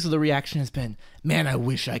always the reaction has been, man, I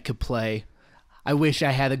wish I could play. I wish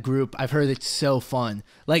I had a group. I've heard it's so fun.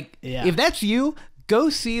 Like, if that's you, go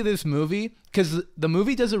see this movie, because the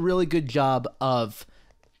movie does a really good job of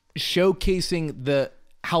showcasing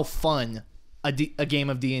how fun a game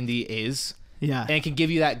of D&D is. Yeah. And it can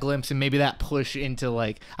give you that glimpse and maybe that push into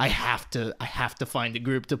like, I have to find a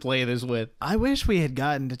group to play this with. I wish we had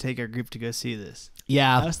gotten to take our group to go see this.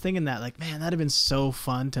 Yeah. I was thinking that, like, man, that'd have been so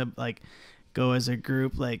fun to like go as a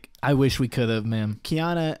group. Like, I wish we could have, man.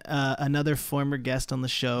 Kiana, another former guest on the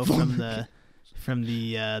show from the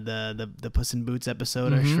Puss in Boots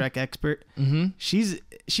episode, our Shrek expert. Mm-hmm.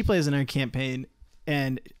 She plays in our campaign,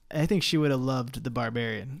 and I think she would have loved the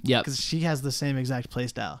Barbarian. Yeah, because she has the same exact play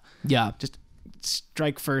style. Yeah, just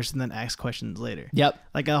strike first and then ask questions later. Yep.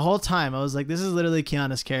 Like the whole time I was like, this is literally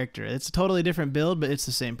Kiana's character. It's a totally different build, but it's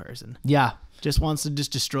the same person. Yeah, just wants to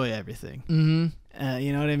just destroy everything. Mm-hmm.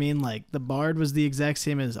 You know what I mean? Like the Bard was the exact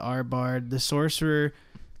same as our Bard. The Sorcerer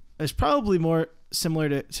is probably more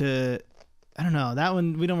similar to I don't know. That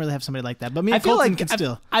one, we don't really have somebody like that. But me and Colton can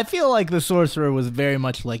still. I feel like the Sorcerer was very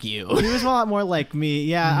much like you. He was a lot more like me.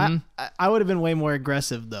 Yeah, I would have been way more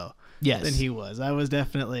aggressive, though, than he was. I was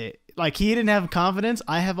definitely... Like, he didn't have confidence.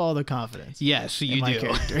 I have all the confidence. Yes, you do.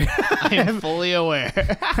 Character. I am fully aware.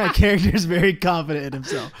 My character is very confident in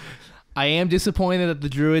himself. I am disappointed that the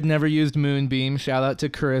druid never used Moonbeam. Shout out to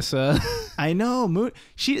Carissa. I know.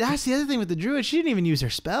 That's the other thing with the druid. She didn't even use her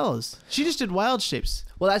spells. She just did wild shapes.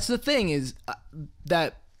 Well, that's the thing is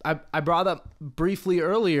that I brought up briefly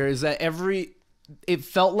earlier is that it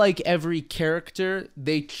felt like every character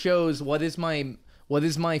they chose what is my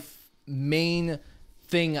main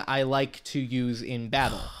thing I like to use in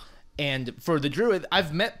battle. And for the druid,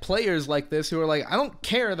 I've met players like this who are like, I don't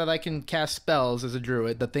care that I can cast spells as a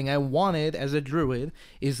druid. The thing I wanted as a druid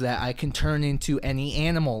is that I can turn into any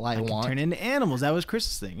animal I want. Turn into animals. That was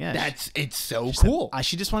Chris's thing. Yeah, it's so cool.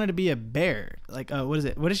 She just wanted to be a bear. Like, what is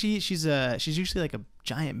it? What is she? She's usually like a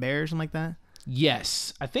giant bear or something like that.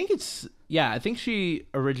 Yes, I think she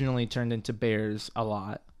originally turned into bears a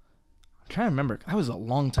lot. I'm trying to remember. That was a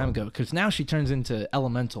long time ago because now she turns into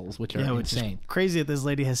elementals, which are insane. Crazy that this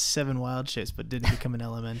lady has 7 wild shapes but didn't become an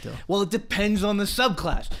elemental. Well, it depends on the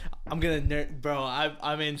subclass. I'm gonna bro.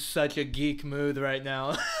 I'm in such a geek mood right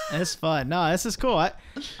now. It's fun. No, this is cool.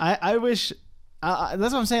 I wish. That's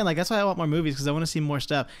what I'm saying. Like, that's why I want more movies, because I want to see more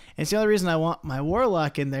stuff. And it's the other reason I want my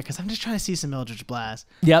Warlock in there, because I'm just trying to see some Eldritch Blast.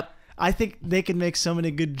 Yep. I think they can make so many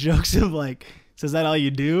good jokes of like, so is that all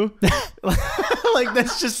you do? Like,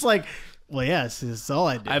 that's just like, well, yes, that's all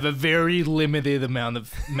I do. I have a very limited amount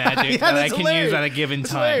of magic that I can use at a given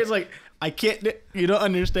time. It's like, I can't, you don't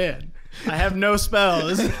understand. I have no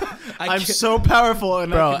spells. I'm so powerful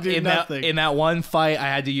and I can do nothing. In that one fight, I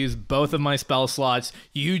had to use both of my spell slots.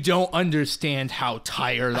 You don't understand how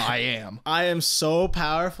tired I am. I am so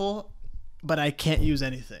powerful, but I can't use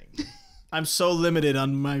anything. I'm so limited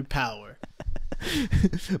on my power.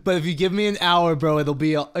 But if you give me an hour, bro, it'll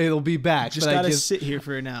be back. Just gotta sit here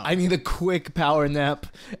for an hour. I need a quick power nap,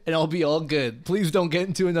 and I'll be all good. Please don't get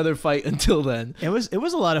into another fight until then. It was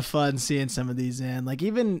a lot of fun seeing some of these, and like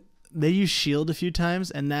even they used shield a few times,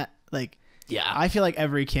 and that like I feel like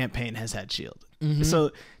every campaign has had shield. Mm-hmm.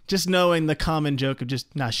 So just knowing the common joke of just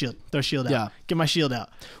shield, throw shield out, get my shield out.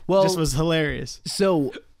 Well, just was hilarious.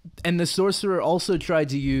 So, and the sorcerer also tried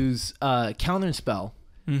to use counter spell.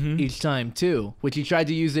 Mm-hmm. Each time too, which he tried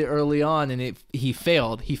to use it early on, and he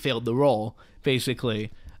failed. He failed the roll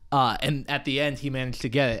basically, and at the end he managed to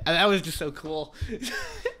get it. And that was just so cool.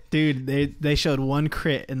 Dude, they showed one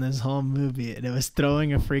crit in this whole movie, and it was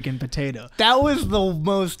throwing a freaking potato. That was the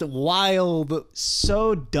most wild,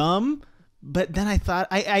 so dumb. But then I thought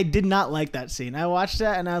I did not like that scene. I watched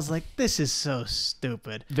that and I was like, this is so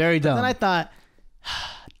stupid, very dumb. But then I thought,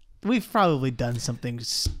 we've probably done something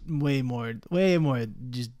way more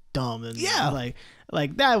just dumb than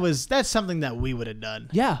like that's something that we would have done.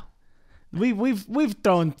 Yeah. We've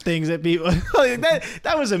thrown things at people. Like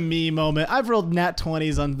that was a me moment. I've rolled nat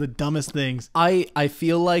 20s on the dumbest things. I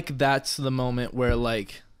feel like that's the moment where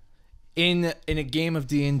like in a game of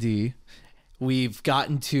D&D, we've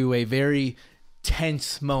gotten to a very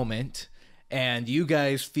tense moment, and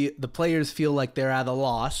the players feel like they're at a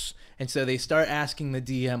loss. And so they start asking the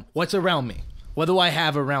DM, what's around me? What do I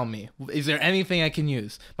have around me? Is there anything I can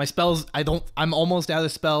use? My spells, I'm almost out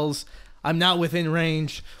of spells. I'm not within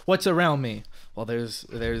range. What's around me? Well, there's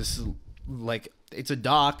like it's a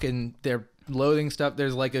dock and they're loading stuff.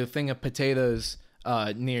 There's like a thing of potatoes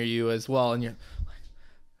near you as well, and you're like,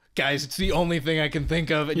 guys, it's the only thing I can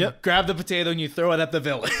think of. And you grab the potato and you throw it at the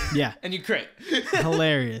villain. Yeah. And you crit.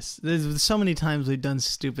 Hilarious. There's so many times we've done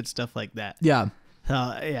stupid stuff like that. Yeah.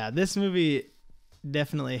 Yeah, this movie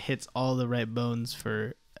definitely hits all the right bones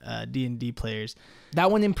for D&D players.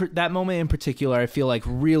 That one, that moment in particular, I feel like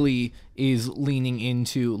really is leaning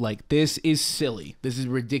into like, this is silly. This is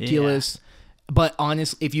ridiculous. Yeah. But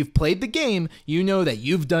honestly, if you've played the game, you know that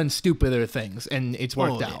you've done stupider things and it's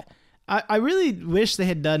worked out. I really wish they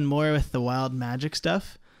had done more with the wild magic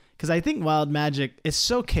stuff, because I think wild magic is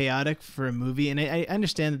so chaotic for a movie, and I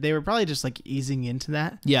understand that they were probably just like easing into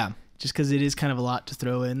that. Yeah. Just because it is kind of a lot to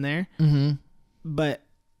throw in there. Mm-hmm. But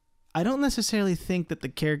I don't necessarily think that the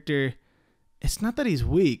character, it's not that he's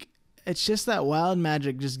weak. It's just that wild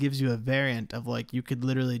magic just gives you a variant of like, you could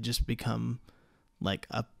literally just become like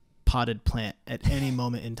a potted plant at any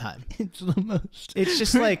moment in time. It's the most it's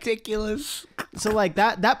just like ridiculous. So like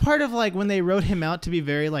that part of like when they wrote him out to be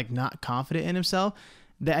very like not confident in himself,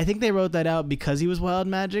 that I think they wrote that out because he was wild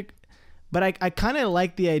magic. But I kind of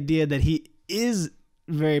like the idea that he is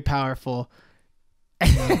very powerful.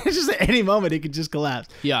 It's just at any moment he could just collapse.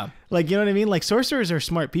 Yeah. Like, you know what I mean? Like, sorcerers are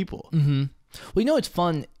smart people. Mm-hmm. Well, you know what's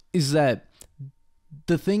fun is that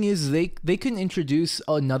the thing is they can introduce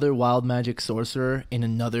another wild magic sorcerer in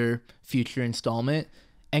another future installment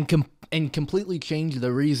and completely change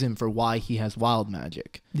the reason for why he has wild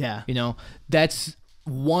magic. Yeah. You know, that's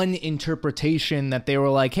one interpretation that they were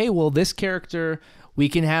like, hey, well, this character, we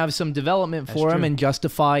can have some development for him and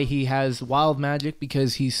justify he has wild magic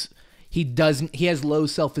because he has low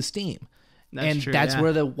self-esteem. That's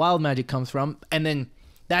where the wild magic comes from. And then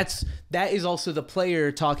that is also the player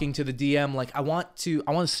talking to the DM like, I want to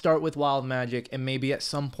start with wild magic, and maybe at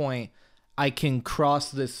some point I can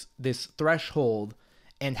cross this threshold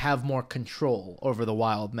and have more control over the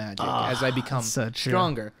wild magic as I become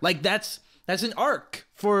stronger. Like that's an arc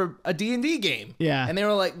for a D&D game. Yeah. And they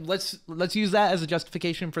were like, let's use that as a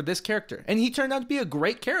justification for this character. And he turned out to be a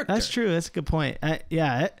great character. That's true. That's a good point.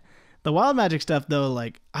 The wild magic stuff, though,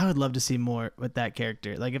 like, I would love to see more with that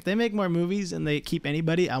character. Like, if they make more movies and they keep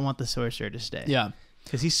anybody, I want the sorcerer to stay. Yeah.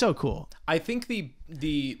 Because he's so cool. I think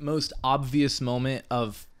the most obvious moment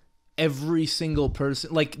of every single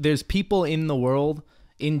person, like, there's people in the world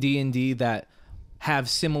in D&D that have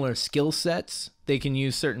similar skill sets. They can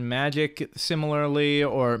use certain magic similarly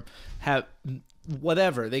or have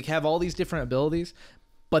whatever. They have all these different abilities,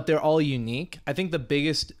 but they're all unique. I think the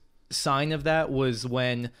biggest sign of that was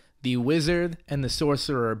when the wizard and the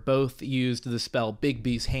sorcerer both used the spell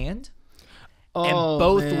Bigby's Hand. And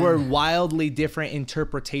both were wildly different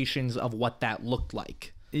interpretations of what that looked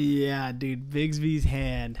like. Yeah, dude. Bigsby's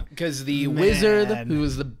Hand. Because the wizard, who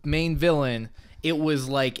was the main villain, it was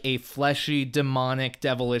like a fleshy, demonic,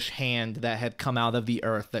 devilish hand that had come out of the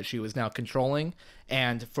earth that she was now controlling.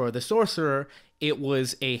 And for the sorcerer, it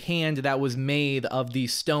was a hand that was made of the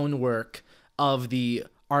stonework of the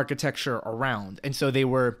architecture around. And so they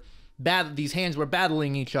were these hands were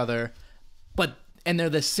battling each other, and they're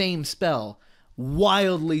the same spell,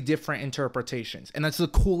 wildly different interpretations. And that's the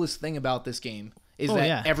coolest thing about this game is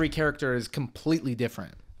every character is completely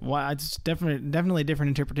different. Well, it's definitely different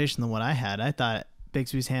interpretation than what I had. I thought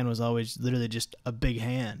Bixby's hand was always literally just a big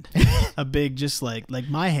hand, a big, just like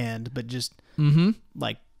my hand, but just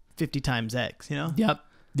like 50 times X, you know?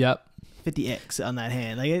 Yep. 50X on that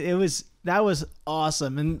hand. Like that was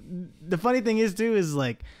awesome. And the funny thing is too, is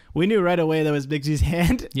like, we knew right away that was Bixby's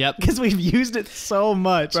hand. Yep. Because we've used it so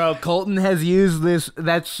much. Bro, Colton has used this.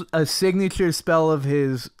 That's a signature spell of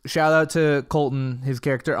his. Shout out to Colton, his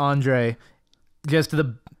character Andre. That's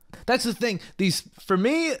the thing. These, for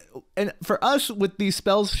me and for us, with these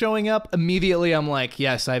spells showing up, immediately I'm like,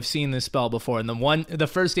 yes, I've seen this spell before. And the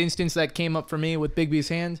first instance that came up for me with Bigby's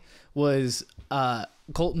Hand was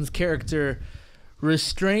Colton's character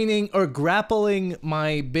restraining or grappling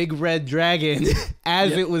my big red dragon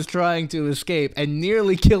as it was trying to escape and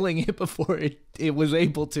nearly killing it before it was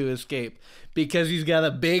able to escape because he's got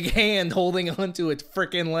a big hand holding onto its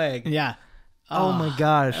freaking leg. Yeah. Oh my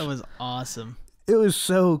gosh. That was awesome. It was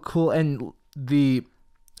so cool. And the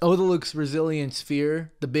Odaluk's Resilient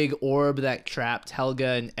Sphere, the big orb that trapped Helga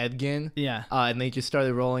and Edgin. Yeah. And they just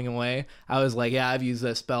started rolling away. I was like, yeah, I've used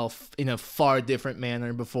that spell in a far different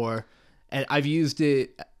manner before. And I've used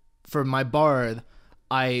it for my bard.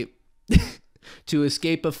 To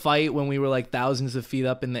escape a fight when we were like thousands of feet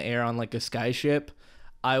up in the air on like a skyship,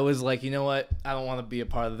 I was like, you know what? I don't want to be a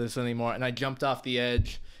part of this anymore. And I jumped off the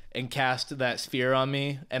edge and cast that sphere on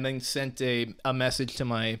me and then sent a message to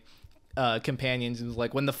my companions and was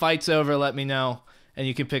like, when the fight's over, let me know, and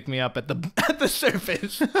you can pick me up at the at the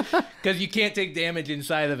surface because you can't take damage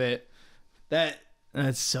inside of it.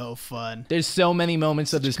 That's so fun. There's so many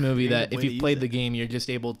moments of this movie that if you've played the game, you're just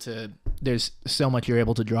able to. There's so much you're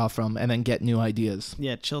able to draw from and then get new ideas.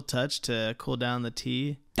 Yeah, chill touch to cool down the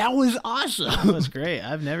tea. That was awesome. That was great.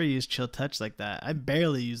 I've never used chill touch like that. I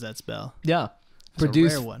barely use that spell. Yeah. It's a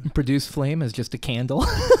rare one. Produce flame as just a candle.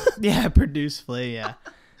 Yeah, produce flame. Yeah.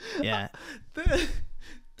 Yeah.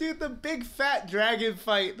 Dude, the big fat dragon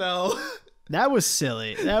fight though. That was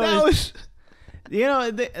silly. That was you know,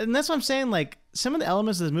 and that's what I'm saying. Like some of the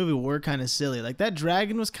elements of this movie were kind of silly. Like that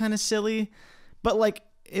dragon was kind of silly, but like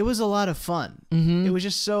it was a lot of fun. Mm-hmm. It was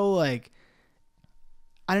just so like,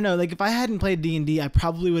 I don't know. Like if I hadn't played D&D, I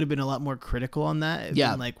probably would have been a lot more critical on that. It'd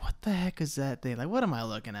been like, what the heck is that thing? Like, what am I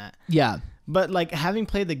looking at? Yeah. But like having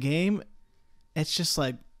played the game, it's just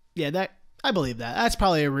like, yeah, that I believe that. That's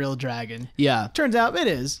probably a real dragon. Yeah. Turns out it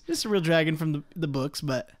is. It's a real dragon from the books,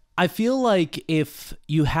 but I feel like if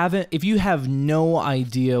you have no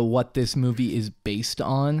idea what this movie is based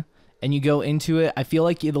on and you go into it, I feel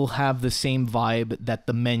like it'll have the same vibe that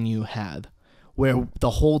the menu had, where the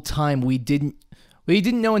whole time we didn't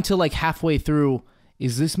know until like halfway through,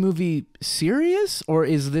 is this movie serious or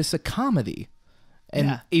is this a comedy?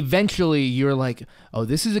 And eventually you're like, oh,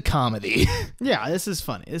 this is a comedy. Yeah, this is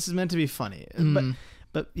funny. This is meant to be funny.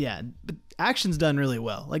 But yeah, but action's done really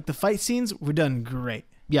well. Like the fight scenes were done great.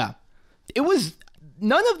 Yeah. It was,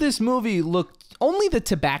 none of this movie looked, only the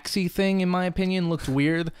tabaxi thing, in my opinion, looked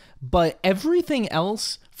weird, but everything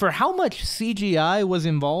else, for how much CGI was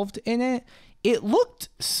involved in it, it looked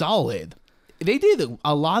solid. They did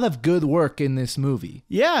a lot of good work in this movie.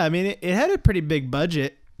 Yeah, I mean, it had a pretty big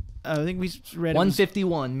budget. I think we read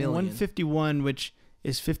 151 million. 151, which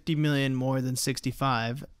is 50 million more than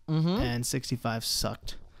 65, and 65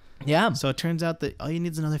 sucked. Yeah. So it turns out that all you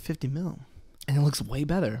need is another 50 mil. And it looks way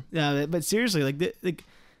better. Yeah, but seriously, like,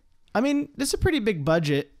 I mean, this is a pretty big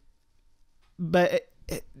budget, but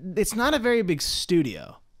it's not a very big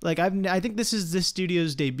studio. Like, I think this is this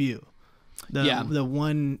studio's debut. The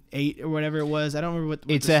 1.8 or whatever it was. I don't remember what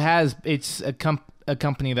it's a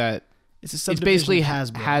company that it's basically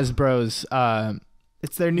Hasbro's.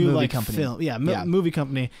 It's their new movie company. film. Movie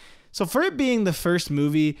company. So for it being the first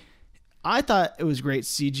movie, I thought it was great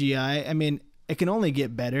CGI. I mean, it can only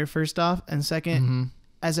get better, first off, and second,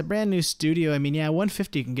 as a brand new studio, I mean,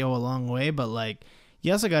 150 can go a long way, but like,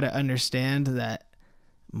 you also got to understand that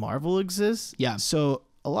Marvel exists. Yeah. So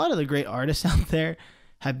a lot of the great artists out there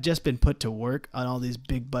have just been put to work on all these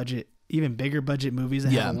big budget, even bigger budget movies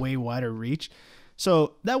that have a way wider reach.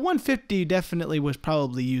 So that 150 definitely was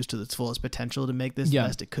probably used to its fullest potential to make this the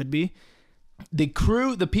best it could be. The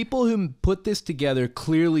crew, the people who put this together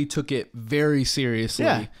clearly took it very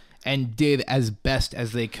seriously and did as best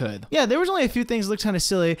as they could. Yeah, there was only a few things that looked kind of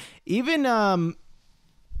silly. Even, oh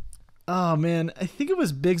man, I think it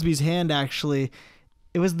was Bigsby's hand actually.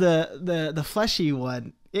 It was the fleshy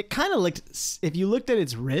one. It kind of looked, if you looked at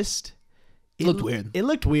its wrist, it looked weird. It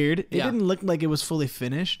looked weird. It didn't look like it was fully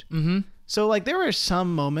finished. Mm-hmm. So like there were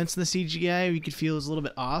some moments in the CGI you could feel was a little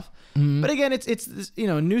bit off. Mm-hmm. But again, it's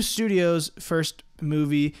new studio's first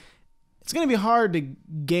movie. It's gonna be hard to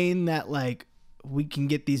gain that, like, we can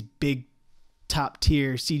get these big top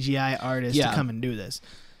tier CGI artists to come and do this.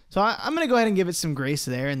 So I'm gonna go ahead and give it some grace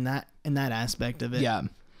there in that aspect of it. Yeah,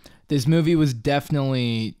 this movie was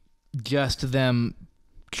definitely just them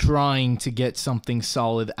trying to get something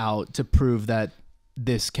solid out to prove that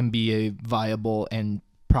this can be a viable and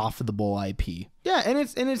profitable IP. Yeah, and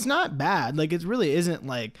it's not bad. Like, it really isn't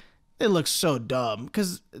like it looks so dumb,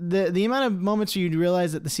 because the amount of moments where you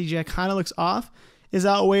realize that the CGI kind of looks off is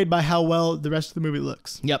outweighed by how well the rest of the movie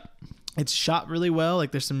looks. Yep. It's shot really well.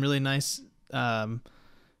 Like, there's some really nice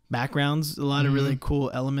backgrounds, a lot of really cool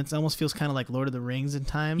elements. It almost feels kind of like Lord of the Rings in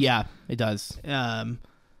times. Yeah, it does.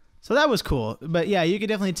 So that was cool. But yeah, you could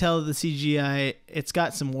definitely tell the CGI, it's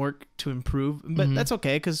got some work to improve, but that's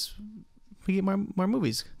okay because we get more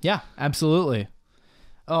movies. Yeah, absolutely.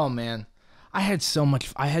 Oh man, I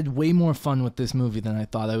had way more fun with this movie than I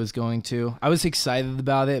thought I was going to. I was excited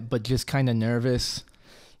about it, but just kind of nervous.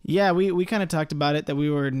 Yeah, we kind of talked about it, that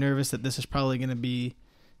we were nervous that this is probably going to be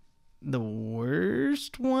the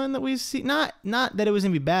worst one that we've seen. Not that it was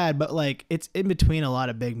gonna be bad, but like it's in between a lot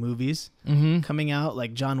of big movies coming out.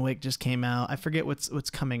 Like John Wick just came out. I forget what's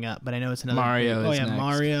coming up, but I know it's another Mario. Next.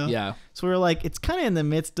 Mario. Yeah. So we're like, it's kind of in the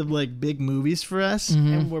midst of like big movies for us,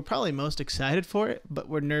 and we're probably most excited for it, but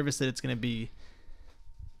we're nervous that it's gonna be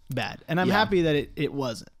bad. And I'm happy that it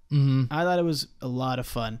wasn't. I thought it was a lot of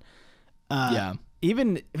fun.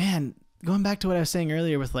 Even, man, going back to what I was saying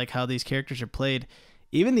earlier with like how these characters are played,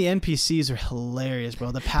 even the NPCs are hilarious,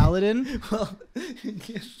 bro. The paladin. Well,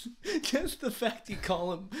 just the fact you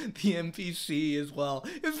call him the NPC as well.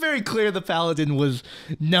 It's very clear the paladin was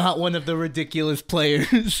not one of the ridiculous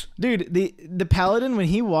players. Dude, the paladin, when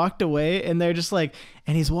he walked away and they're just like,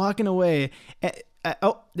 and he's walking away.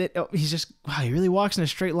 He's just, wow, he really walks in a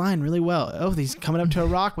straight line really well. Oh, he's coming up to a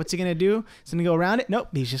rock. What's he going to do? He's going to go around it? Nope.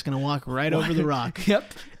 He's just going to walk right over the rock. Yep.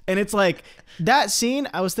 And it's like that scene,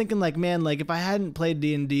 I was thinking like, man, like if I hadn't played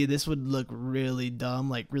D&D, this would look really dumb,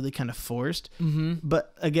 like really kind of forced. Mm-hmm.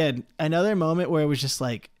 But again, another moment where it was just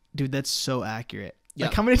like, dude, that's so accurate. Yep.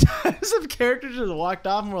 Like how many times have characters just walked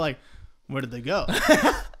off and we're like, where did they go?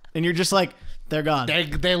 And you're just like, they're gone.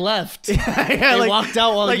 They left. Yeah, they like, walked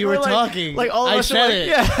out while like, you were like, talking. Like all of I us said are like, it.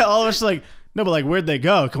 Yeah, all of us are like, no, but like where'd they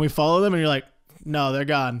go? Can we follow them? And you're like, no, they're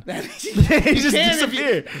gone. They just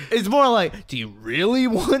disappear. It's more like, do you really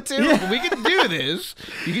want to? Yeah. We can do this.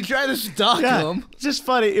 You can try to stalk them. It's just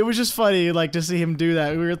funny. It was just funny, like to see him do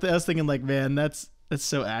that. I was thinking, like, man, that's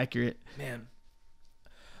so accurate. Man.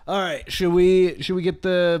 All right, should we get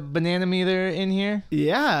the banana meter in here?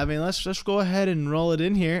 Yeah, I mean, let's just go ahead and roll it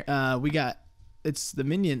in here. We got. It's the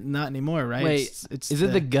minion, not anymore, right? Wait, is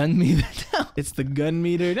it the gun meter now? It's the gun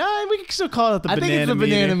meter. No, we can still call it the banana meter. I think it's the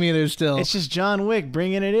banana meter still. It's just John Wick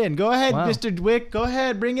bringing it in. Go ahead, Mr. Wick. Go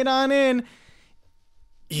ahead, bring it on in.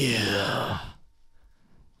 Yeah.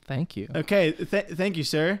 Thank you. Okay, thank you,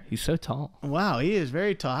 sir. He's so tall. Wow, he is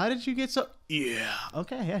very tall. How did you get so... Yeah.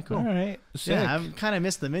 Okay, yeah, cool. All right. Sick. Yeah, I've kind of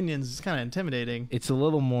missed the minions. It's kind of intimidating. It's a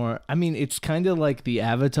little more... I mean, it's kind of like the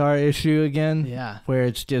Avatar issue again. Yeah. Where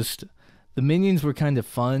it's just... The minions were kind of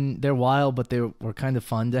fun. They're wild, but they were kind of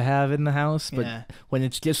fun to have in the house. But when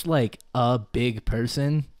it's just like a big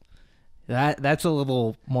person, that's a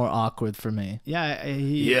little more awkward for me. Yeah.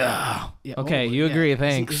 Yeah. Okay, you agree.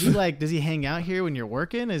 Thanks. Is he like? Does he hang out here when you're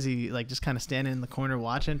working? Is he like just kind of standing in the corner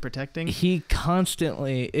watching, protecting? He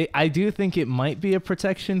constantly. I do think it might be a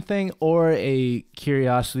protection thing or a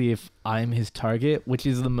curiosity if I'm his target, which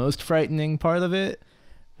is the most frightening part of it,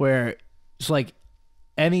 where it's like.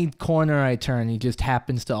 Any corner I turn, he just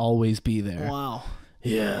happens to always be there. Wow.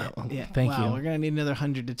 Yeah. Thank you. We're going to need another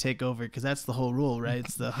 100 to take over because that's the whole rule, right?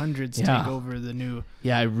 It's the hundreds take over the new...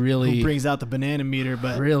 Yeah, I really... Who brings out the banana meter,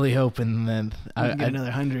 but... Really hoping that... I get another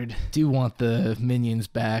 100. Do want the minions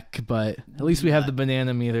back, but at least we have the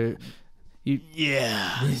banana meter.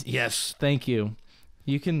 Yeah. Yes, thank you.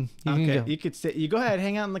 You can go. You could stay. You go ahead,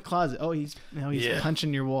 hang out in the closet. Oh, he's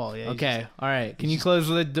punching your wall. Yeah. Okay. All right. Can you close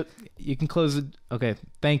the? You can close the. Okay.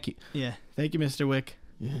 Thank you. Yeah. Thank you, Mr. Wick.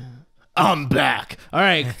 Yeah. I'm back. All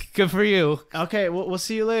right. Good for you. Okay. We'll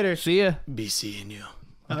see you later. See ya. Be seeing you.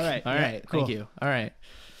 All right. All right. Cool. Thank you. All right.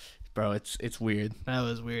 Bro, it's weird. That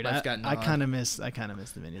was weird. I kind of miss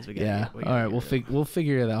the minions. All right. We'll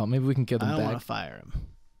figure it out. Maybe we can get them back. I don't want to fire him.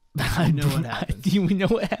 I know what happens. We know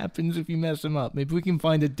what happens if you mess him up. Maybe we can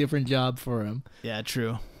find a different job for him. Yeah,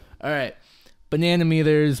 true. All right. Banana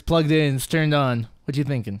meters plugged in, it's turned on. What you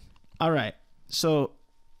thinking? All right. So,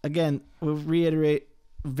 again, we'll reiterate,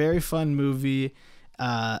 very fun movie.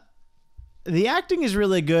 The acting is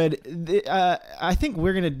really good. I think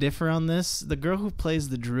we're going to differ on this. The girl who plays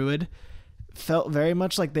the druid felt very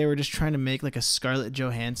much like they were just trying to make like a Scarlett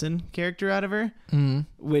Johansson character out of her,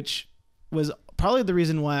 which was probably the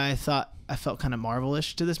reason why I felt kind of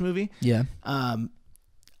Marvel-ish to this movie. Yeah.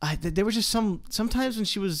 There was just sometimes when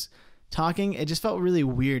she was talking, it just felt really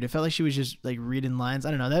weird. It felt like she was just like reading lines. I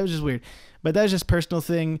don't know. That was just weird. But that was just a personal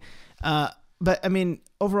thing. But I mean,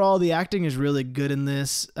 overall, the acting is really good in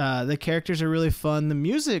this. The characters are really fun. The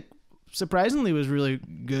music, surprisingly, was really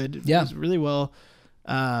good. Yeah. It was really well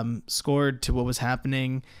scored to what was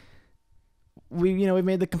happening. We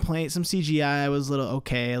made the complaint. Some CGI was a little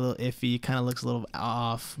iffy. Kind of looks a little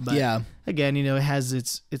off. But again, it has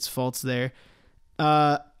its faults there.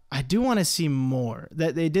 I do want to see more.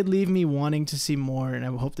 That they did leave me wanting to see more, and I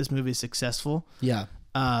hope this movie is successful. Yeah.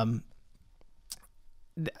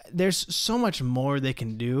 There's so much more they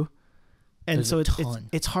can do, and so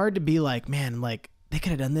it's hard to be like, man, like they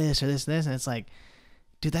could have done this or this and this, and it's like,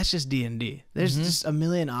 dude, that's just D&D. There's just a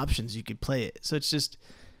million options you could play it. So it's just.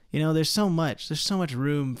 There's so much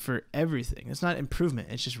room for everything. It's not improvement.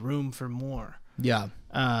 It's just room for more. Yeah.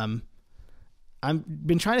 I've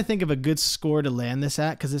been trying to think of a good score to land this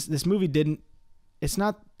at, because this movie it's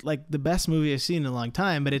not like the best movie I've seen in a long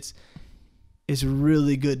time, but it's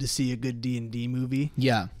really good to see a good D&D movie.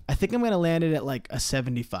 Yeah. I think I'm going to land it at like a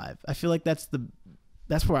 75. I feel like that's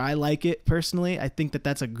where I like it personally. I think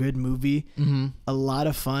that's a good movie. A lot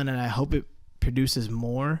of fun, and I hope it produces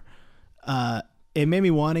more. it made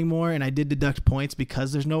me wanting more, and I did deduct points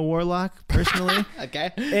because there's no warlock personally.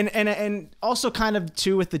 Okay. And also kind of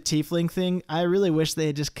too with the tiefling thing, I really wish they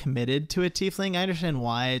had just committed to a tiefling. I understand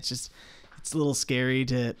why. It's a little scary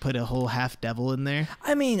to put a whole half devil in there.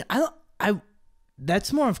 I mean,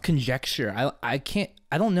 that's more of conjecture. I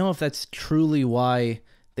don't know if that's truly why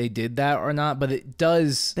they did that or not, but it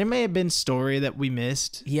does. There may have been story that we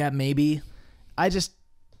missed. Yeah, maybe.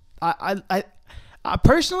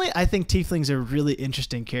 Personally, I think tieflings are really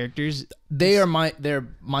interesting characters. They're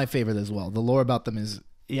my favorite as well. The lore about them is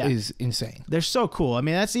insane. They're so cool. I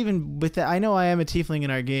mean, that's even with that. I know I am a tiefling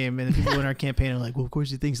in our game, and the people in our campaign are like, "Well, of course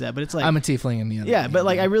he thinks that," but it's like I'm a tiefling in the other. Yeah, game. but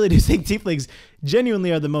like I really do think tieflings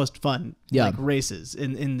genuinely are the most fun like races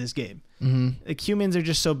in this game. Mm-hmm. Like humans are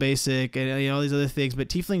just so basic, and all these other things, but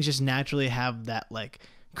tieflings just naturally have that like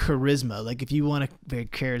charisma. Like if you want a very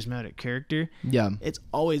charismatic character, it's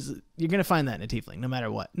always you're gonna find that in a tiefling, no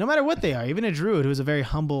matter what they are. Even a druid, who's a very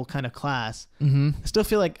humble kind of class, I still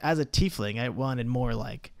feel like as a tiefling, I wanted more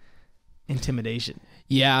like intimidation.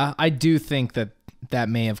 Yeah, I do think that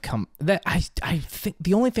may have come. That I think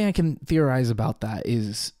the only thing I can theorize about that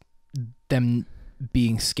is them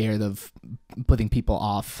being scared of putting people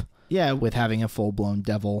off. Yeah, with having a full-blown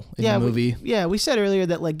devil in the movie. We said earlier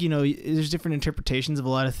that like there's different interpretations of a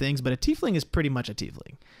lot of things, but a tiefling is pretty much a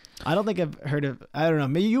tiefling. I don't think I've heard of. I don't know.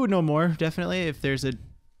 Maybe you would know more. Definitely, if there's a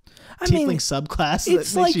tiefling subclass.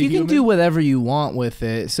 It's like you can do whatever you want with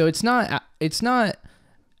it. So it's not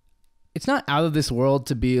out of this world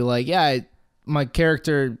to be like, yeah, my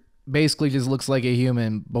character basically just looks like a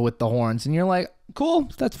human, but with the horns, and you're like, cool,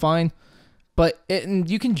 that's fine. But and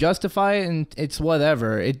you can justify it, and it's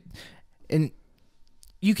whatever. And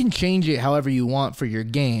you can change it however you want for your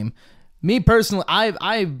game. Me personally,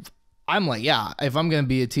 I'm like, yeah, if I'm gonna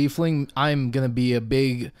be a tiefling, I'm gonna be a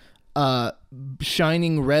big,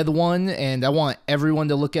 shining red one, and I want everyone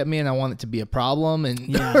to look at me, and I want it to be a problem.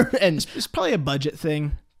 And and it's probably a budget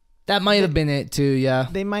thing. That might have been it too. Yeah,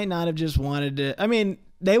 they might not have just wanted to. I mean,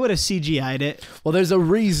 they would have CGI'd it. Well, there's a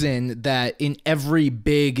reason that in every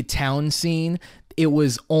big town scene, it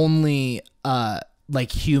was only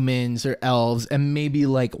like humans or elves, and maybe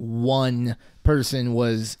like one person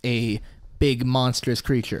was a big monstrous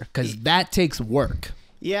creature, because that takes work.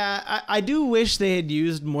 Yeah, I do wish they had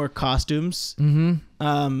used more costumes.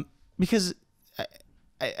 Because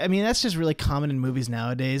I mean that's just really common in movies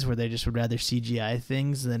nowadays, where they just would rather CGI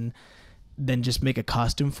things than just make a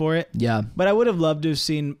costume for it. Yeah. But I would have loved to have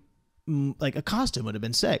seen like a costume would have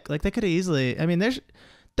been sick. Like they could have easily. I mean, there's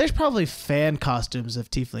probably fan costumes of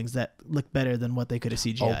tieflings that look better than what they could have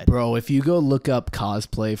CGI'd. Oh, bro, if you go look up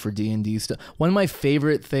cosplay for D&D stuff, one of my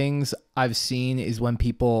favorite things I've seen is when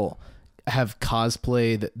people have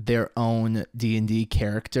cosplayed their own D&D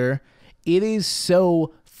character. It is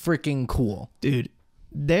so freaking cool, dude.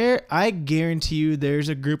 I guarantee you, there's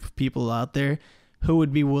a group of people out there who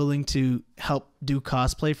would be willing to help do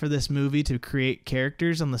cosplay for this movie to create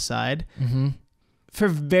characters on the side for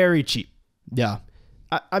very cheap. Yeah.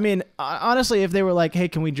 I mean, honestly, if they were like, hey,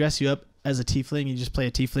 can we dress you up as a tiefling? You just play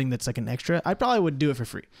a tiefling that's like an extra. I probably would do it for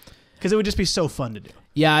free because it would just be so fun to do.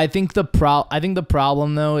 Yeah, I think the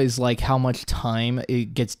problem though is like how much time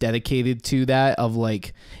it gets dedicated to that. Of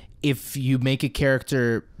like, if you make a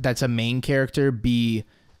character that's a main character it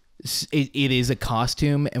is a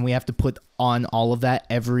costume, and we have to put on all of that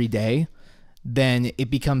every day, then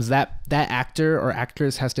it becomes that actor or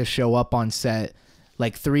actress has to show up on set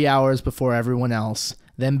like 3 hours before everyone else,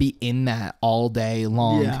 then be in that all day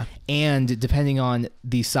long. Yeah. And depending on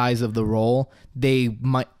the size of the role,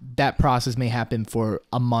 that process may happen for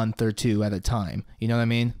a month or two at a time. You know what I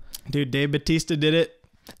mean? Dude, Dave Bautista did it.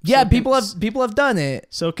 Yeah, so people have done it.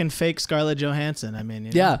 So can fake Scarlett Johansson. I mean,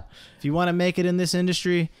 if you want to make it in this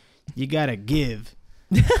industry, you gotta give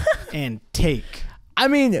and take. I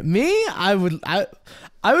mean, I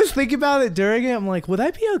was thinking about it during it. I'm like, would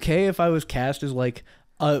I be okay if I was cast as like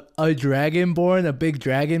a dragonborn, a big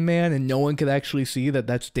dragon man, and no one could actually see that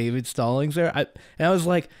that's David Stallings there? And I was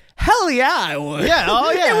like, hell yeah, I would. Yeah,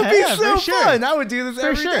 oh yeah, it would be so fun. I would do this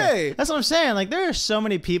every day. That's what I'm saying. Like, there are so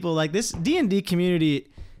many people. Like, this D&D community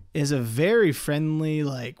is a very friendly,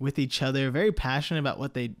 like, with each other, very passionate about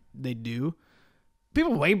what they do.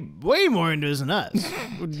 People way more into this than us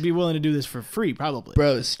would be willing to do this for free, probably.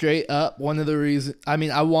 Bro, straight up, one of the reasons. I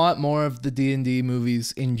mean, I want more of the D&D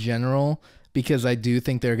movies in general because I do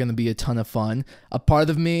think they're going to be a ton of fun. A part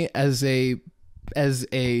of me as a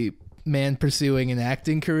man pursuing an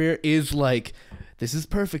acting career is like this is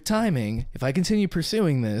perfect timing. If I continue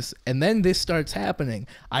pursuing this and then this starts happening,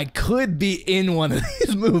 I could be in one of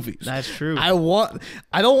these movies. That's true. I don't want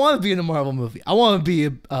to be in a Marvel movie. I want to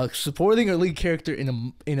be a supporting or lead character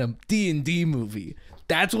in a D&D movie.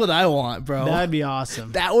 That's what I want, bro. That'd be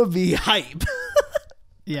awesome. That would be hype.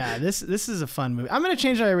 Yeah, this is a fun movie. I'm going to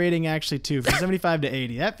change my rating actually too from 75 to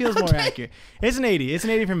 80. That feels more accurate. It's an 80. It's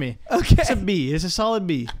an 80 for me. Okay. It's a B. It's a solid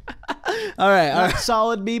B. All right. Not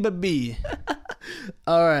solid B, but B.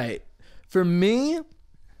 All right. For me,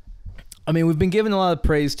 I mean, we've been giving a lot of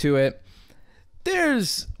praise to it.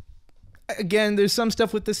 There's some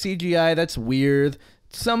stuff with the CGI that's weird.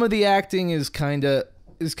 Some of the acting is kind of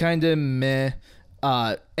meh.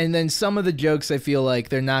 And then some of the jokes I feel like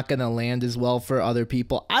they're not going to land as well for other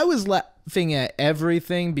people. I was laughing at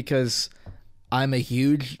everything because I'm a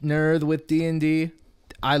huge nerd with D&D.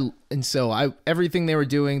 Everything they were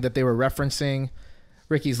doing that they were referencing.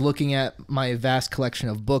 Ricky's looking at my vast collection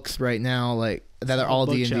of books right now, like that are all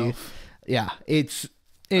D&D. Yeah, it's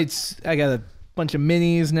I got a bunch of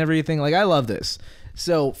minis and everything. Like, I love this.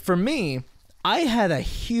 So for me, I had a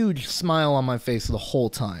huge smile on my face the whole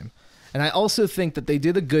time. And I also think that they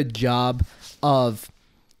did a good job of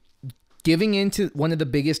giving into one of the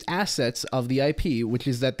biggest assets of the IP, which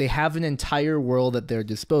is that they have an entire world at their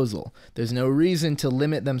disposal. There's no reason to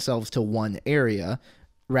limit themselves to one area.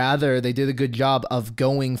 Rather, they did a good job of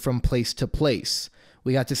going from place to place.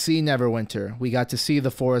 We got to see Neverwinter. We got to see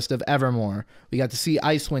the Forest of Evermore. We got to see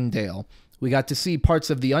Icewind Dale. We got to see parts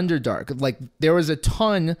of the Underdark. Like, there was a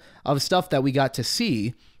ton of stuff that we got to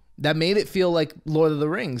see that made it feel like Lord of the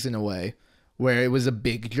Rings in a way, where it was a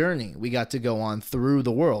big journey. We got to go on through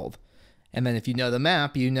the world. And then if you know the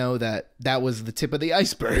map, you know that that was the tip of the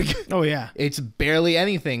iceberg. Oh, yeah. It's barely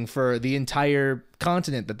anything for the entire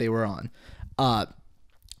continent that they were on.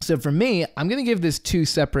 So for me, I'm going to give this 2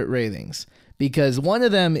 separate ratings because one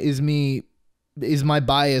of them is my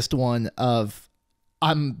biased one of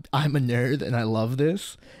I'm a nerd and I love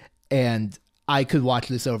this. And I could watch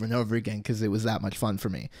this over and over again because it was that much fun for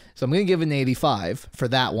me. So I'm going to give it an 85 for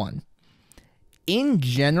that one. In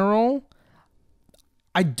general,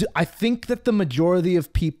 I think that the majority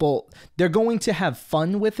of people, they're going to have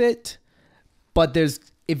fun with it. But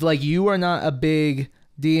if like you are not a big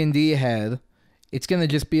D&D head, it's going to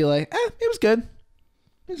just be like, it was good.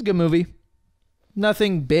 It was a good movie.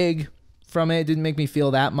 Nothing big from it. It didn't make me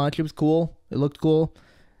feel that much. It was cool. It looked cool.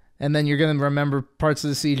 And then you're going to remember parts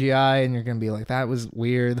of the CGI and you're going to be like, that was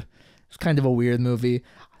weird. It's kind of a weird movie.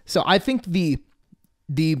 So I think the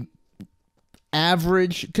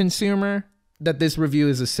average consumer that this review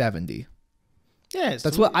is a 70. Yes.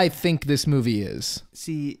 That's what I think this movie is.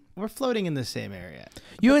 See, we're floating in the same area.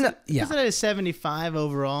 Yeah. Isn't it a 75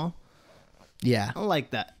 overall? Yeah. I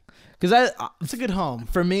like that. Because it's a good home.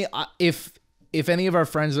 For me, if any of our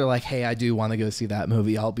friends are like, hey, I do want to go see that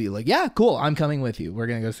movie, I'll be like, yeah, cool. I'm coming with you. We're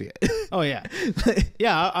going to go see it. Oh, yeah.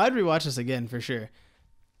 Yeah, I'd rewatch this again for sure.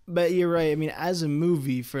 But you're right. I mean, as a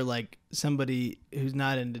movie for like somebody who's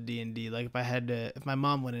not into D&D, like if my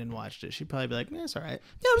mom went in and watched it, she'd probably be like, it's all right.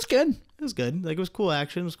 Yeah, it was good. It was good. Like, it was cool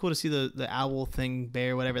action. It was cool to see the owl thing,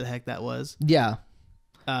 bear, whatever the heck that was. Yeah.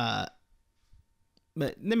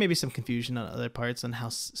 But there may be some confusion on other parts on how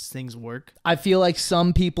things work. I feel like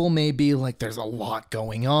some people may be like, there's a lot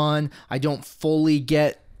going on. I don't fully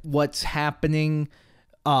get what's happening.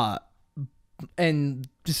 And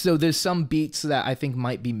so there's some beats that I think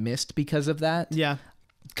might be missed because of that. Yeah.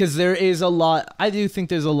 Because there is a lot. I do think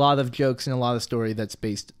there's a lot of jokes and a lot of story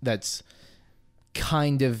that's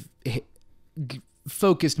kind of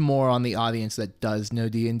focused more on the audience that does know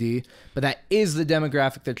D&D. But that is the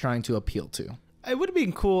demographic they're trying to appeal to. It would have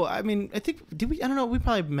been cool. I mean, I think, I don't know, we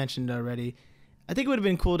probably mentioned it already. I think it would have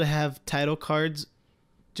been cool to have title cards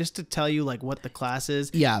just to tell you like what the class is.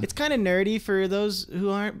 Yeah. It's kind of nerdy for those who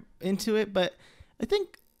aren't into it, but I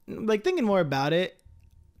think like thinking more about it,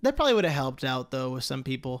 that probably would have helped out though with some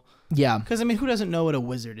people. Yeah. Because I mean, who doesn't know what a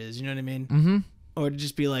wizard is? You know what I mean? Mm-hmm. Or to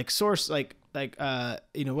just be like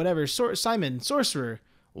whatever, Simon, sorcerer,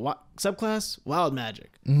 subclass, wild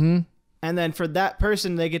magic. Mm-hmm. And then for that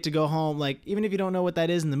person, they get to go home. Like, even if you don't know what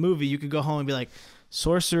that is in the movie, you could go home and be like,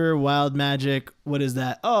 sorcerer, wild magic, what is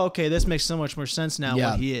that? Oh, okay, this makes so much more sense now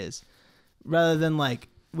what he is. Rather than like,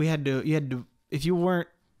 you had to, if you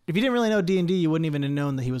didn't really know D&D, you wouldn't even have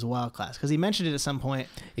known that he was a wild class. Because he mentioned it at some point.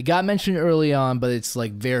 It got mentioned early on, but it's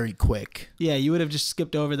like very quick. Yeah, you would have just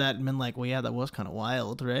skipped over that and been like, well, yeah, that was kind of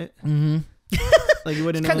wild, right? Mm-hmm. Like you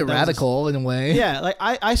wouldn't it's know kind of radical in a way. Yeah, like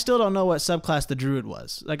I still don't know what subclass the druid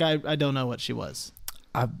was. Like I don't know what she was.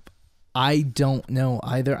 I don't know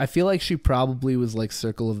either. I feel like she probably was like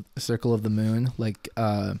Circle of the Moon, like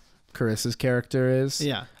Carissa's character is.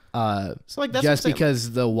 Yeah. So like that's just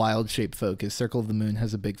because the wild shape focus, Circle of the Moon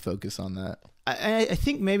has a big focus on that. I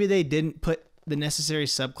think maybe they didn't put the necessary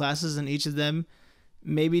subclasses in each of them,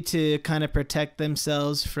 maybe to kind of protect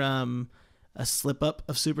themselves from a slip up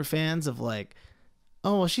of super fans of like,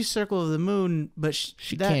 oh well, she's Circle of the Moon, but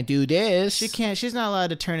she can't do this. She can't. She's not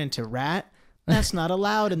allowed to turn into rat. That's not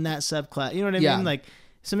allowed in that subclass. You know what I mean? Like,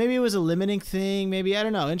 so maybe it was a limiting thing. Maybe I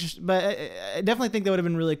don't know. But I definitely think that would have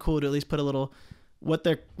been really cool to at least put a little. What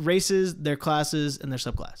their races, their classes, and their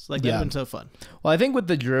subclass. Like, that would have been so fun. Well, I think with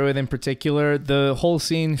the druid in particular, the whole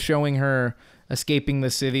scene showing her escaping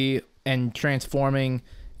the city and transforming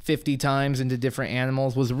 50 times into different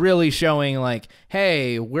animals was really showing, like,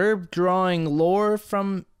 hey, we're drawing lore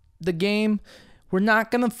from the game. We're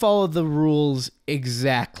not going to follow the rules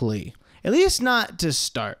exactly. At least not to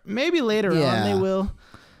start. Maybe later on they will.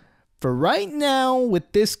 For right now,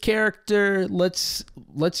 with this character, let's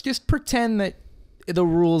just pretend that the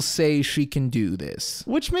rules say she can do this.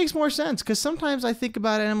 Which makes more sense, because sometimes I think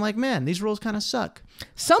about it and I'm like, man, these rules kind of suck.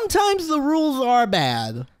 Sometimes the rules are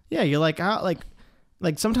bad. Yeah, you're like,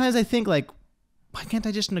 like sometimes I think, like, why can't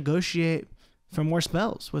I just negotiate for more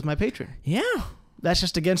spells with my patron? Yeah. That's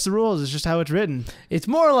just against the rules. It's just how it's written. It's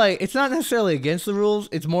more like, it's not necessarily against the rules.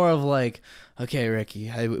 It's more of like, okay,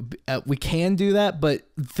 Ricky, we can do that, but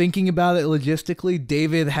thinking about it logistically,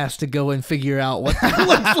 David has to go and figure out what that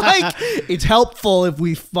looks like. It's helpful if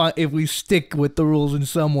we stick with the rules in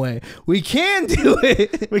some way. We can do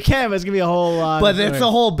it. We can, but it's going to be a whole lot. But it's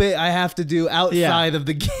a whole bit I have to do outside of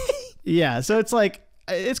the game. Yeah, so it's like,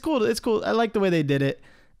 it's cool. It's cool. I like the way they did it.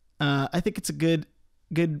 I think it's a good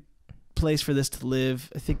place for this to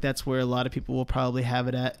live. I think that's where a lot of people will probably have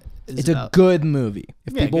it at. It's a good movie.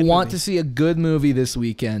 If people want to see a good movie this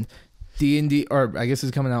weekend, D&D, or I guess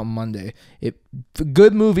it's coming out Monday.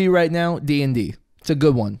 Good movie right now, D&D. It's a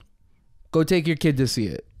good one. Go take your kid to see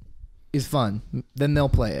it. It's fun. Then they'll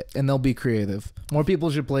play it, and they'll be creative. More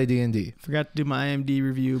people should play D&D. Forgot to do my IMDb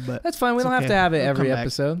review, but that's fine. We don't have to have it every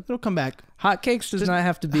episode. It'll come back. Hotcakes does not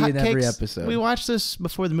have to be in every episode. We watched this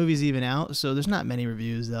before the movie's even out, so there's not many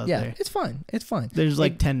reviews out there. Yeah, it's fine. It's fine. There's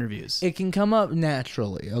like 10 reviews. It can come up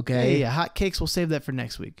naturally, okay? Yeah. Hotcakes, we'll save that for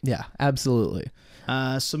next week. Yeah, absolutely.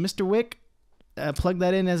 So Mr. Wick, plug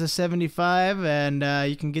that in as a 75, and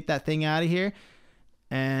you can get that thing out of here.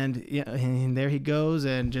 And and there he goes,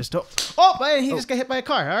 and just he just got hit by a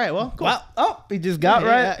car. All right, well, cool. Wow. He just got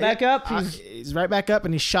back up. He's right back up,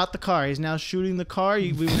 and he shot the car. He's now shooting the car.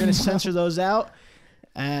 We were gonna censor those out,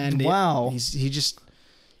 and wow, he just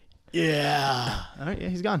all right,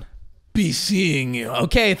 he's gone. Be seeing you.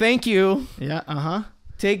 Okay, thank you. Yeah,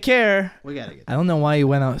 Take care. We gotta get. I don't know why he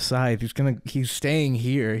went outside. He's staying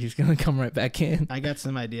here. He's gonna come right back in. I got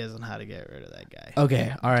some ideas on how to get rid of that guy.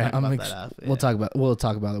 Okay, all right. We'll talk about it. We'll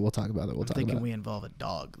talk about it. I'm thinking we involve a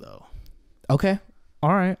dog though. Okay,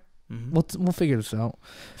 all right. We'll figure this out.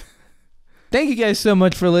 Thank you guys so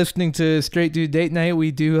much for listening to Straight Dude Date Night.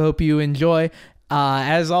 We do hope you enjoy.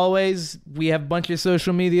 As always, we have a bunch of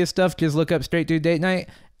social media stuff. Just look up Straight Dude Date Night.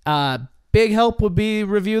 Big help would be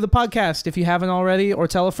review the podcast if you haven't already, or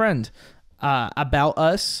tell a friend about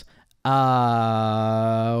us.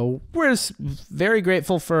 We're very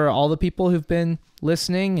grateful for all the people who've been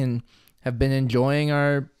listening and have been enjoying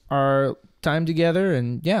our time together.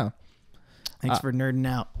 And yeah, thanks for nerding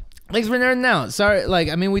out.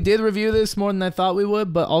 Sorry, we did review this more than I thought we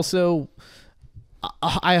would, but also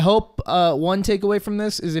I hope one takeaway from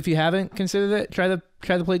this is if you haven't considered it, try to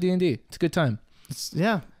play D&D. It's a good time.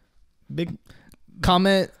 Big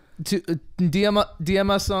comment to DM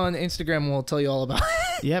us on Instagram and we'll tell you all about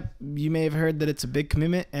it. Yep, you may have heard that it's a big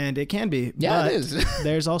commitment, and it can be. Yeah, it is.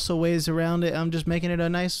 There's also ways around it. I'm just making it a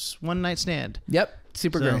nice one-night stand. Yep,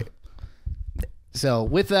 super great. So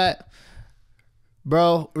with that,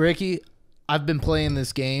 bro, Ricky, I've been playing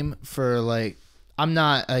this game for I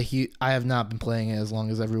have not been playing it as long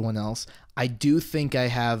as everyone else. I do think I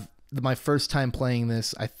have. My first time playing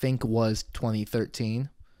this, I think, was 2013.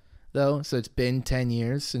 Though, so it's been 10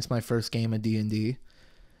 years since my first game of D&D.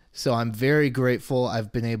 So I'm very grateful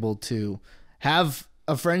I've been able to have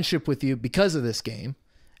a friendship with you because of this game,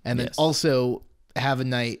 and then also have a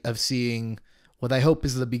night of seeing what I hope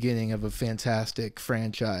is the beginning of a fantastic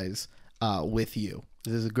franchise with you.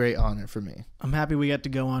 This is a great honor for me. I'm happy we got to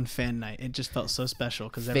go on fan night. It just felt so special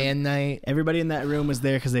because night. Everybody in that room was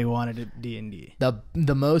there because they wanted D&D.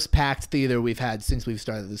 The most packed theater we've had since we've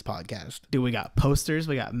started this podcast. Dude, we got posters,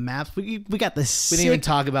 we got maps, we got the We didn't even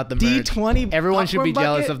talk about the merch. D20. Everyone should be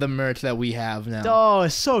jealous of the merch that we have now. Oh,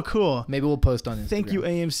 it's so cool. Maybe we'll post on Instagram. Thank you,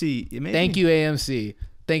 AMC. Thank you, AMC.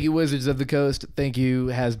 Thank you, Wizards of the Coast. Thank you,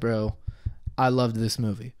 Hasbro. I loved this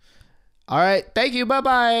movie. All right. Thank you.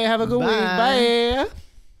 Bye-bye. Have a good week. Bye.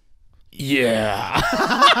 Yeah.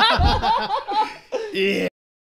 Yeah.